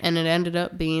 Yeah. And it ended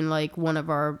up being one of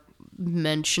our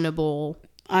mentionable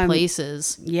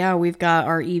places. Yeah, we've got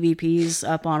our EVPs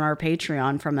up on our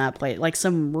Patreon from that place.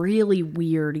 Some really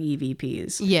weird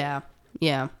EVPs. Yeah.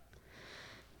 Yeah.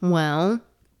 Well,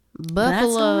 Buffalo.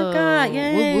 That's all I got.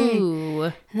 Yay.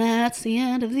 Woo-woo. That's the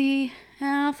end of the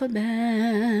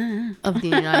alphabet. Of the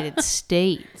United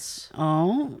States.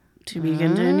 Oh, to be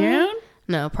continued?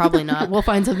 No, probably not. We'll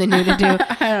find something new to do.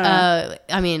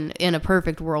 I mean, in a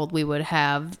perfect world, we would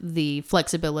have the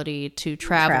flexibility to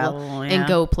travel and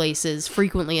go places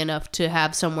frequently enough to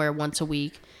have somewhere once a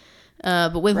week.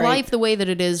 But with life the way that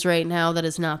it is right now, that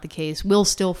is not the case. We'll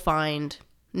still find...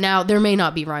 Now, there may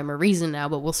not be rhyme or reason now,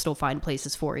 but we'll still find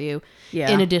places for you. Yeah.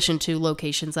 In addition to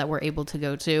locations that we're able to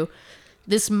go to.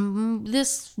 This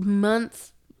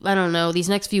month... I don't know. These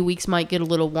next few weeks might get a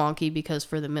little wonky because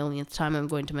for the millionth time, I'm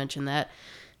going to mention that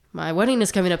my wedding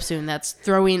is coming up soon. That's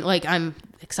throwing, I'm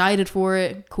excited for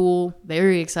it. Cool.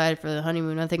 Very excited for the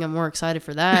honeymoon. I think I'm more excited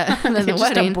for that than the just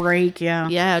wedding. Just a break, yeah.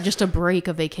 Yeah, just a break,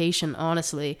 a vacation,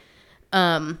 honestly.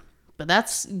 But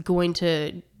that's going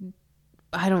to,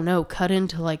 I don't know, cut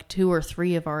into 2 or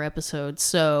 3 of our episodes.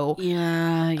 So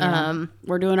yeah.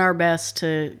 We're doing our best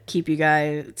to keep you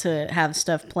guys to have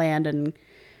stuff planned and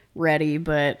ready,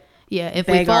 but yeah, if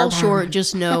we fall short,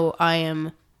 just know I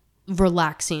am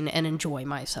relaxing and enjoy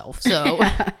myself. So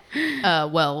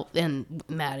well, and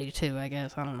Maddie too, I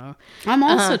guess. I don't know. I'm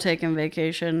also taking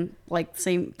vacation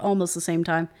almost the same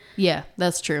time. Yeah,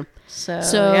 that's true. So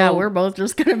yeah, we're both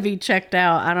just gonna be checked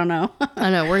out. I don't know. I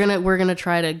know we're gonna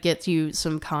try to get you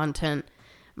some content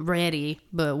ready,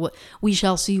 but we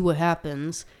shall see what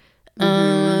happens.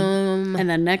 And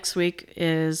then next week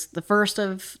is the first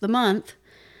of the month.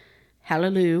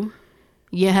 Hallelujah.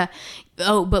 Yeah.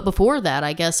 Oh, but before that,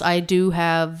 I guess I do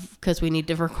have, because we need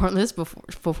to record this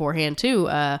beforehand too,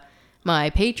 my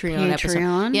Patreon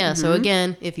episode. Yeah, so mm-hmm.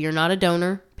 again, if you're not a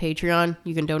donor, Patreon,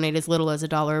 you can donate as little as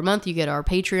 $1 a month. You get our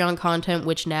Patreon content,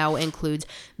 which now includes,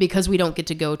 because we don't get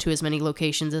to go to as many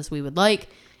locations as we would like,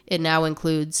 it now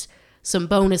includes some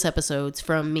bonus episodes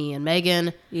from me and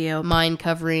Megan. Yep. Mine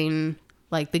covering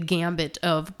like the gambit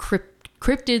of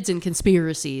cryptids and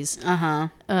conspiracies.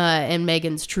 And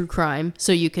Megan's true crime.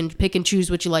 So you can pick and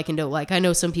choose what you like and don't like. I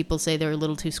know some people say they're a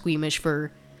little too squeamish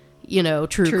for,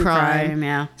 true crime.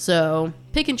 Yeah. So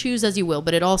pick and choose as you will,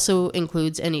 but it also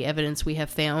includes any evidence we have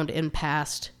found in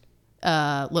past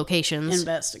locations,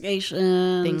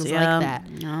 investigations, things like that.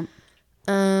 Yeah.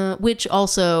 Which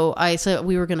also I said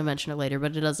we were going to mention it later,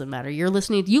 but it doesn't matter. You're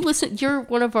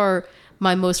one of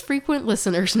my most frequent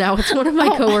listeners now. It's one of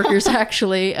my coworkers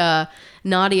actually.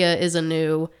 Nadia is a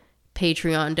new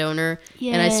Patreon donor.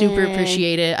 Yay. And I super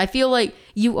appreciate it. I feel like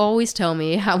you always tell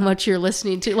me how much you're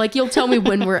listening to. Like, you'll tell me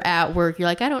when we're at work. You're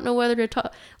like, I don't know whether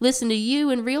to listen to you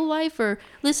in real life or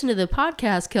listen to the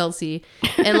podcast, Kelsey.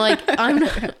 And like, I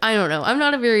don't know. I'm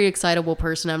not a very excitable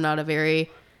person. I'm not a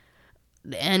very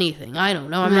anything. I don't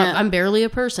know. I'm barely a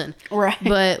person. Right.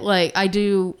 But like, I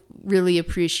do really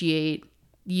appreciate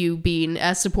you being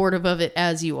as supportive of it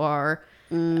as you are.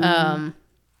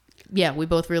 Yeah, we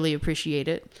both really appreciate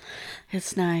it.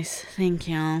 It's nice. Thank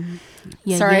you.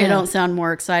 Yeah, Sorry, yeah. I don't sound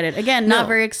more excited. Again, not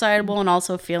very excitable and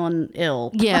also feeling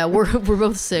ill. Yeah, we're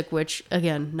both sick, which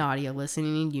again, Nadia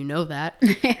listening, you know that.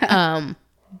 Yeah.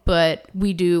 But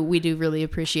we do really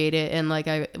appreciate it, and like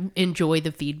I enjoy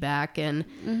the feedback and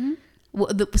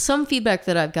some feedback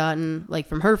that I've gotten like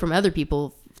from her, from other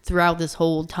people throughout this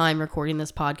whole time recording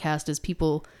this podcast is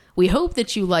people. We hope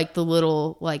that you like the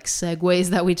little like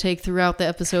segues that we take throughout the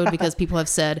episode because people have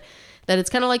said that it's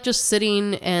kind of like just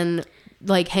sitting and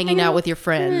like hanging out with your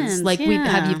friends. Like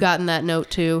you've gotten that note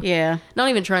too. Yeah. Not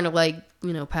even trying to like,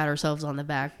 pat ourselves on the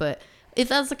back, but if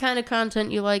that's the kind of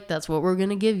content you like, that's what we're going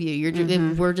to give you.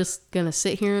 We're just going to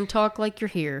sit here and talk like you're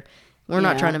here. We're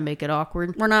not trying to make it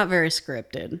awkward. We're not very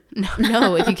scripted.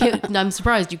 No, if you can't, I'm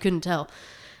surprised you couldn't tell.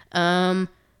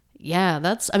 Yeah,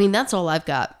 that's all I've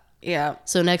got. Yeah.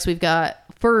 So next we've got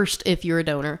first, if you're a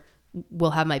donor,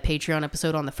 we'll have my Patreon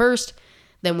episode on the 1st.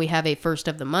 Then we have a first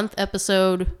of the month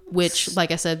episode, which, like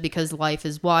I said, because life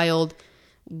is wild,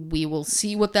 we will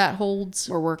see what that holds.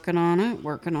 We're working on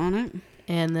it.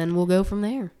 And then we'll go from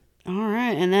there. All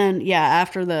right. And then,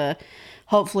 after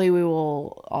hopefully we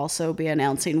will also be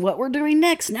announcing what we're doing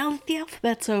next now that the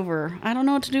alphabet's over. I don't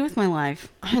know what to do with my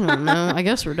life. I don't know. I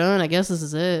guess we're done. I guess this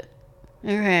is it.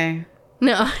 Okay.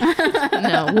 No.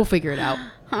 No, we'll figure it out.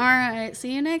 All right.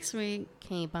 See you next week.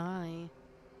 Okay, bye.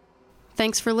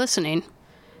 Thanks for listening.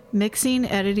 Mixing,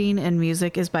 editing, and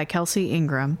music is by Kelsey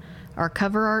Ingram. Our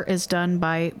cover art is done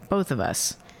by both of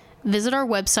us. Visit our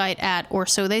website at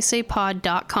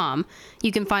orsotheysaypod.com.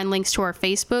 You can find links to our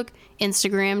Facebook,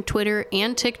 Instagram, Twitter,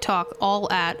 and TikTok,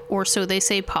 all at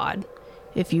orsotheysaypod.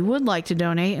 If you would like to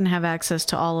donate and have access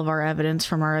to all of our evidence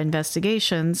from our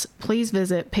investigations, please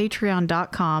visit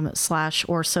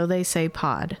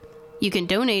patreon.com/orsotheysaypod. You can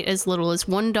donate as little as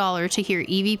 $1 to hear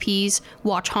EVPs,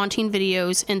 watch haunting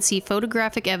videos, and see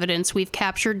photographic evidence we've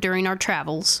captured during our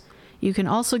travels. You can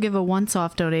also give a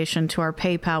once-off donation to our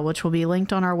PayPal, which will be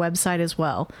linked on our website as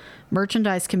well.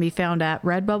 Merchandise can be found at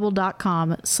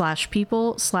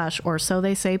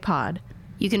redbubble.com/people/orsotheysaypod.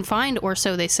 You can find Or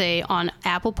So They Say on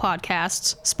Apple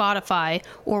Podcasts, Spotify,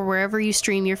 or wherever you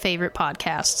stream your favorite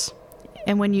podcasts.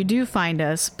 And when you do find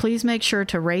us, please make sure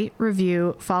to rate,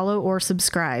 review, follow, or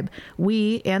subscribe.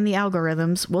 We and the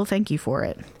algorithms will thank you for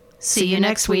it. See you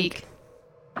next week.